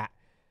with that,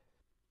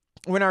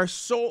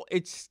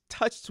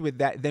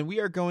 then we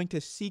are going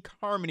to seek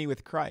harmony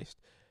with Christ.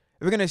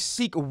 We're going to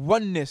seek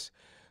oneness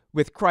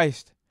with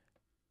Christ.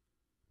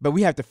 But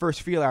we have to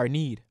first feel our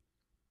need.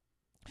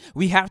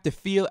 We have to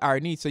feel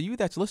our need. So you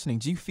that's listening,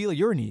 do you feel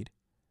your need?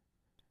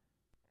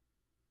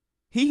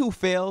 He who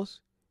falls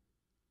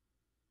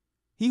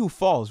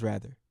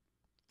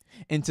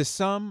into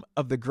some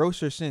of the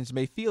grosser sins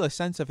may feel a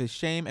sense of his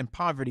shame and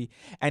poverty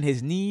and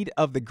his need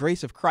of the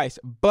grace of Christ,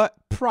 but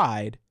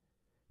pride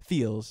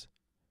feels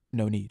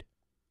no need.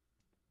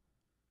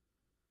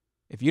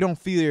 If you don't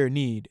feel your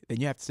need, then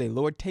you have to say,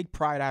 Lord, take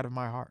pride out of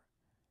my heart.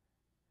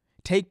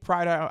 Take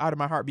pride out of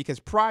my heart,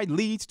 because pride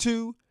leads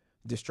to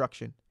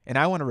destruction. And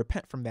I want to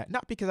repent from that.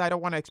 Not because I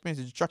don't want to experience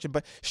the destruction,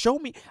 but show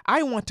me,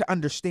 I want to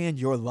understand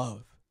your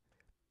love.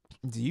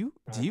 Do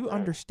you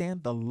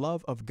understand the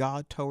love of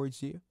God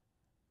towards you?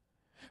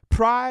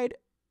 Pride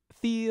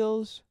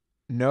feels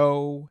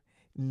no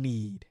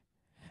need.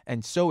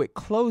 And so it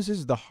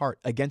closes the heart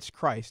against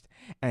Christ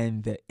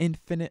and the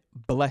infinite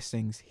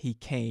blessings he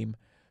came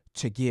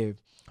to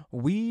give.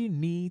 We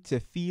need to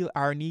feel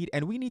our need,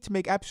 and we need to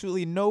make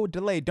absolutely no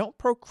delay. Don't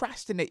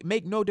procrastinate.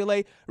 Make no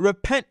delay.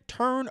 Repent.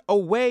 Turn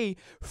away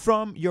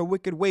from your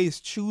wicked ways.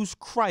 Choose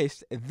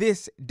Christ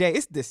this day.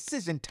 It's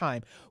decision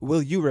time.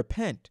 Will you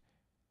repent?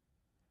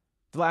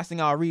 The last thing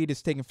I'll read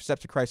is taken from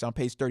Steps to Christ on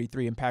page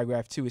 33 in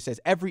paragraph 2. It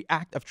says, every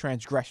act of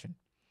transgression,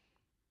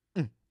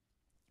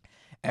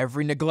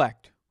 every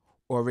neglect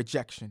or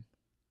rejection,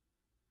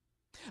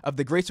 of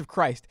the grace of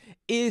Christ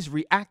is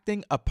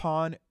reacting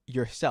upon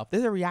yourself.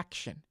 There's a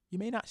reaction. You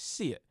may not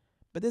see it,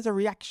 but there's a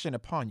reaction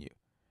upon you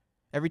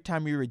every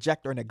time you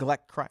reject or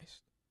neglect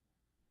Christ.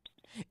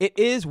 It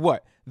is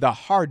what? The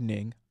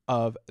hardening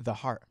of the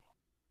heart,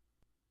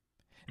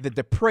 the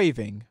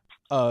depraving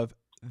of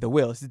the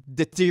will, it's the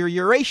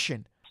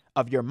deterioration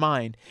of your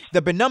mind,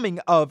 the benumbing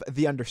of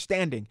the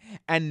understanding,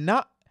 and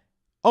not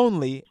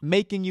only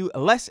making you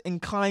less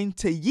inclined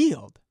to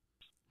yield,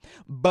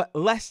 but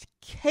less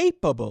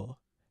capable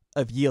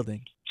of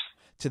yielding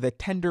to the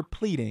tender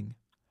pleading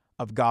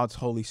of God's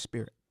Holy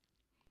Spirit.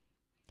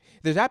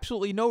 There's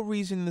absolutely no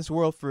reason in this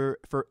world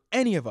for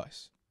any of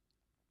us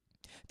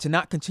to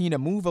not continue to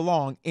move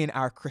along in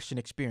our Christian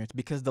experience,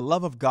 because the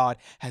love of God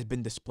has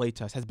been displayed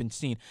to us, has been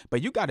seen.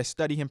 But you got to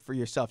study him for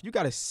yourself. You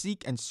got to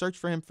seek and search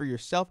for him for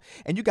yourself,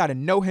 and you got to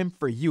know him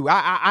for you.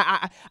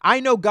 I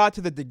know God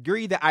to the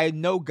degree that I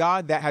know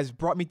God that has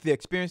brought me to the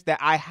experience that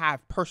I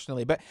have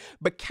personally.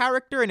 But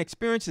character and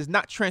experience is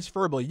not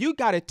transferable. You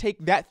got to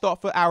take that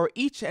thoughtful hour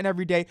each and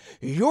every day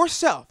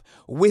yourself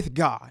with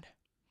God.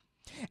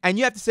 And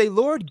you have to say,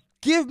 Lord,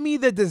 give me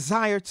the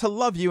desire to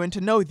love you and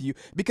to know you,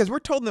 because we're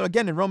told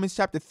again in Romans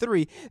chapter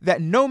 3 that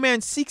no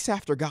man seeks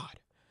after God.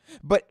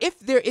 But if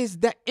there is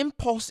that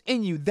impulse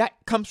in you that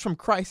comes from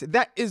Christ,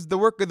 that is the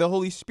work of the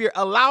Holy Spirit.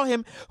 Allow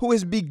him who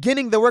is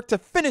beginning the work to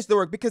finish the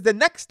work, because the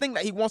next thing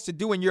that he wants to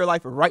do in your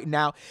life right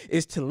now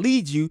is to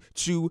lead you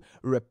to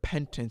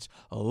repentance.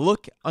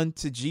 Look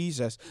unto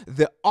Jesus,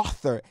 the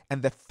author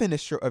and the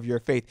finisher of your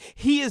faith.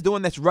 He is the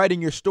one that's writing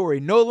your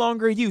story, no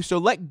longer you. So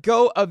let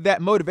go of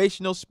that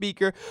motivational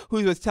speaker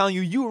who was telling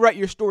you, you write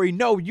your story.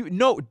 No,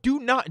 do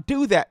not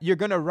do that. You're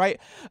going to write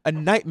a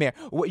nightmare.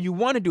 What you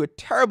want to do, a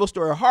terrible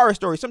story, a horror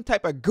story, some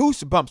type of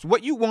goosebumps.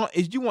 What you want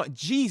is you want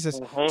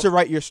Jesus to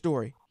write your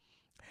story.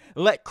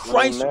 Let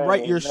Christ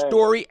write your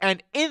story,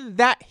 and in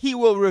that he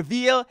will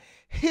reveal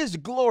his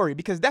glory,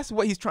 because that's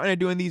what he's trying to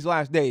do in these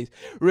last days.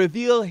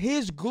 Reveal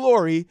his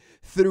glory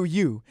through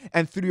you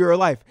and through your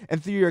life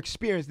and through your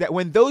experience, that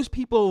when those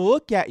people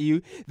look at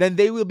you, then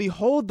they will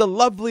behold the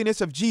loveliness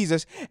of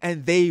Jesus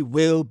and they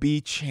will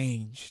be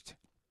changed.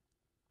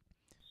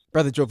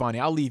 Brother Giovanni,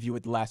 I'll leave you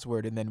with the last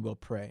word and then we'll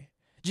pray.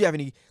 Do you have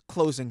any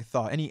closing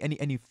thought?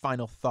 Any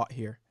final thought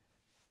here?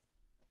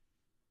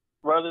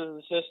 Brothers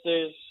and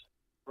sisters,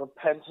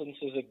 repentance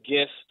is a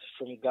gift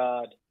from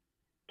God.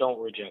 Don't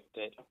reject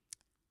it.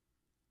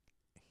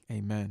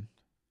 Amen.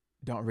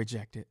 Don't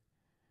reject it.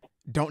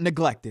 Don't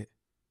neglect it.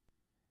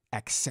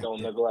 Accept it.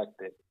 Don't neglect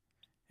it.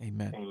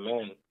 Amen.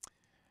 Amen.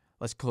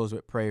 Let's close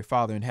with prayer.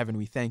 Father in heaven,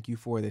 we thank you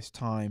for this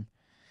time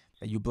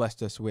that you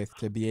blessed us with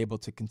to be able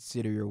to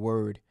consider your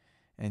word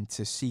and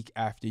to seek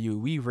after you.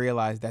 We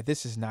realize that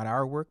this is not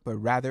our work, but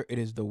rather it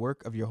is the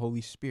work of your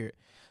Holy Spirit.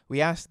 We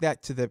ask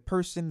that to the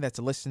person that's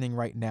listening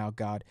right now,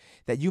 God,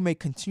 that you may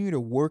continue to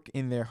work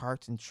in their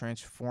hearts and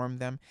transform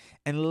them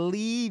and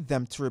lead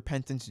them to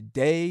repentance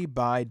day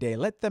by day.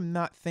 Let them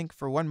not think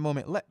for one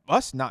moment, let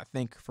us not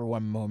think for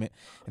one moment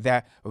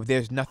that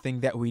there's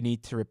nothing that we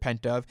need to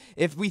repent of.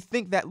 If we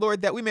think that,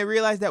 Lord, that we may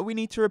realize that we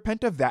need to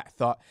repent of that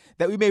thought,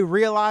 that we may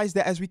realize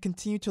that as we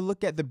continue to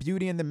look at the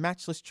beauty and the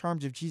matchless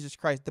charms of Jesus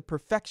Christ, the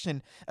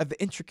perfection of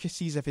the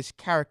intricacies of his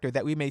character,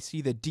 that we may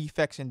see the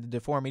defects and the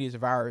deformities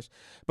of ours.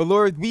 But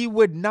Lord, we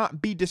would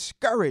not be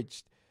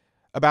discouraged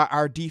about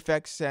our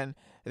defects and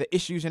the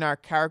issues in our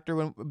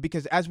character,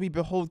 because as we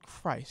behold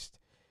Christ,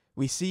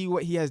 we see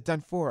what he has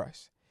done for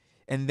us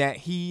and that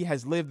he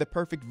has lived the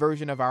perfect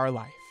version of our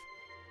life.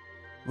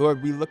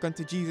 Lord, we look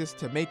unto Jesus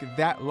to make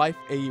that life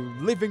a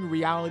living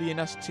reality in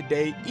us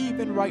today,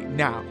 even right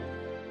now.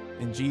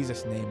 In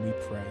Jesus' name we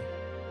pray.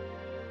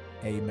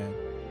 Amen.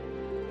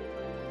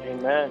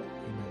 Amen.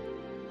 Amen.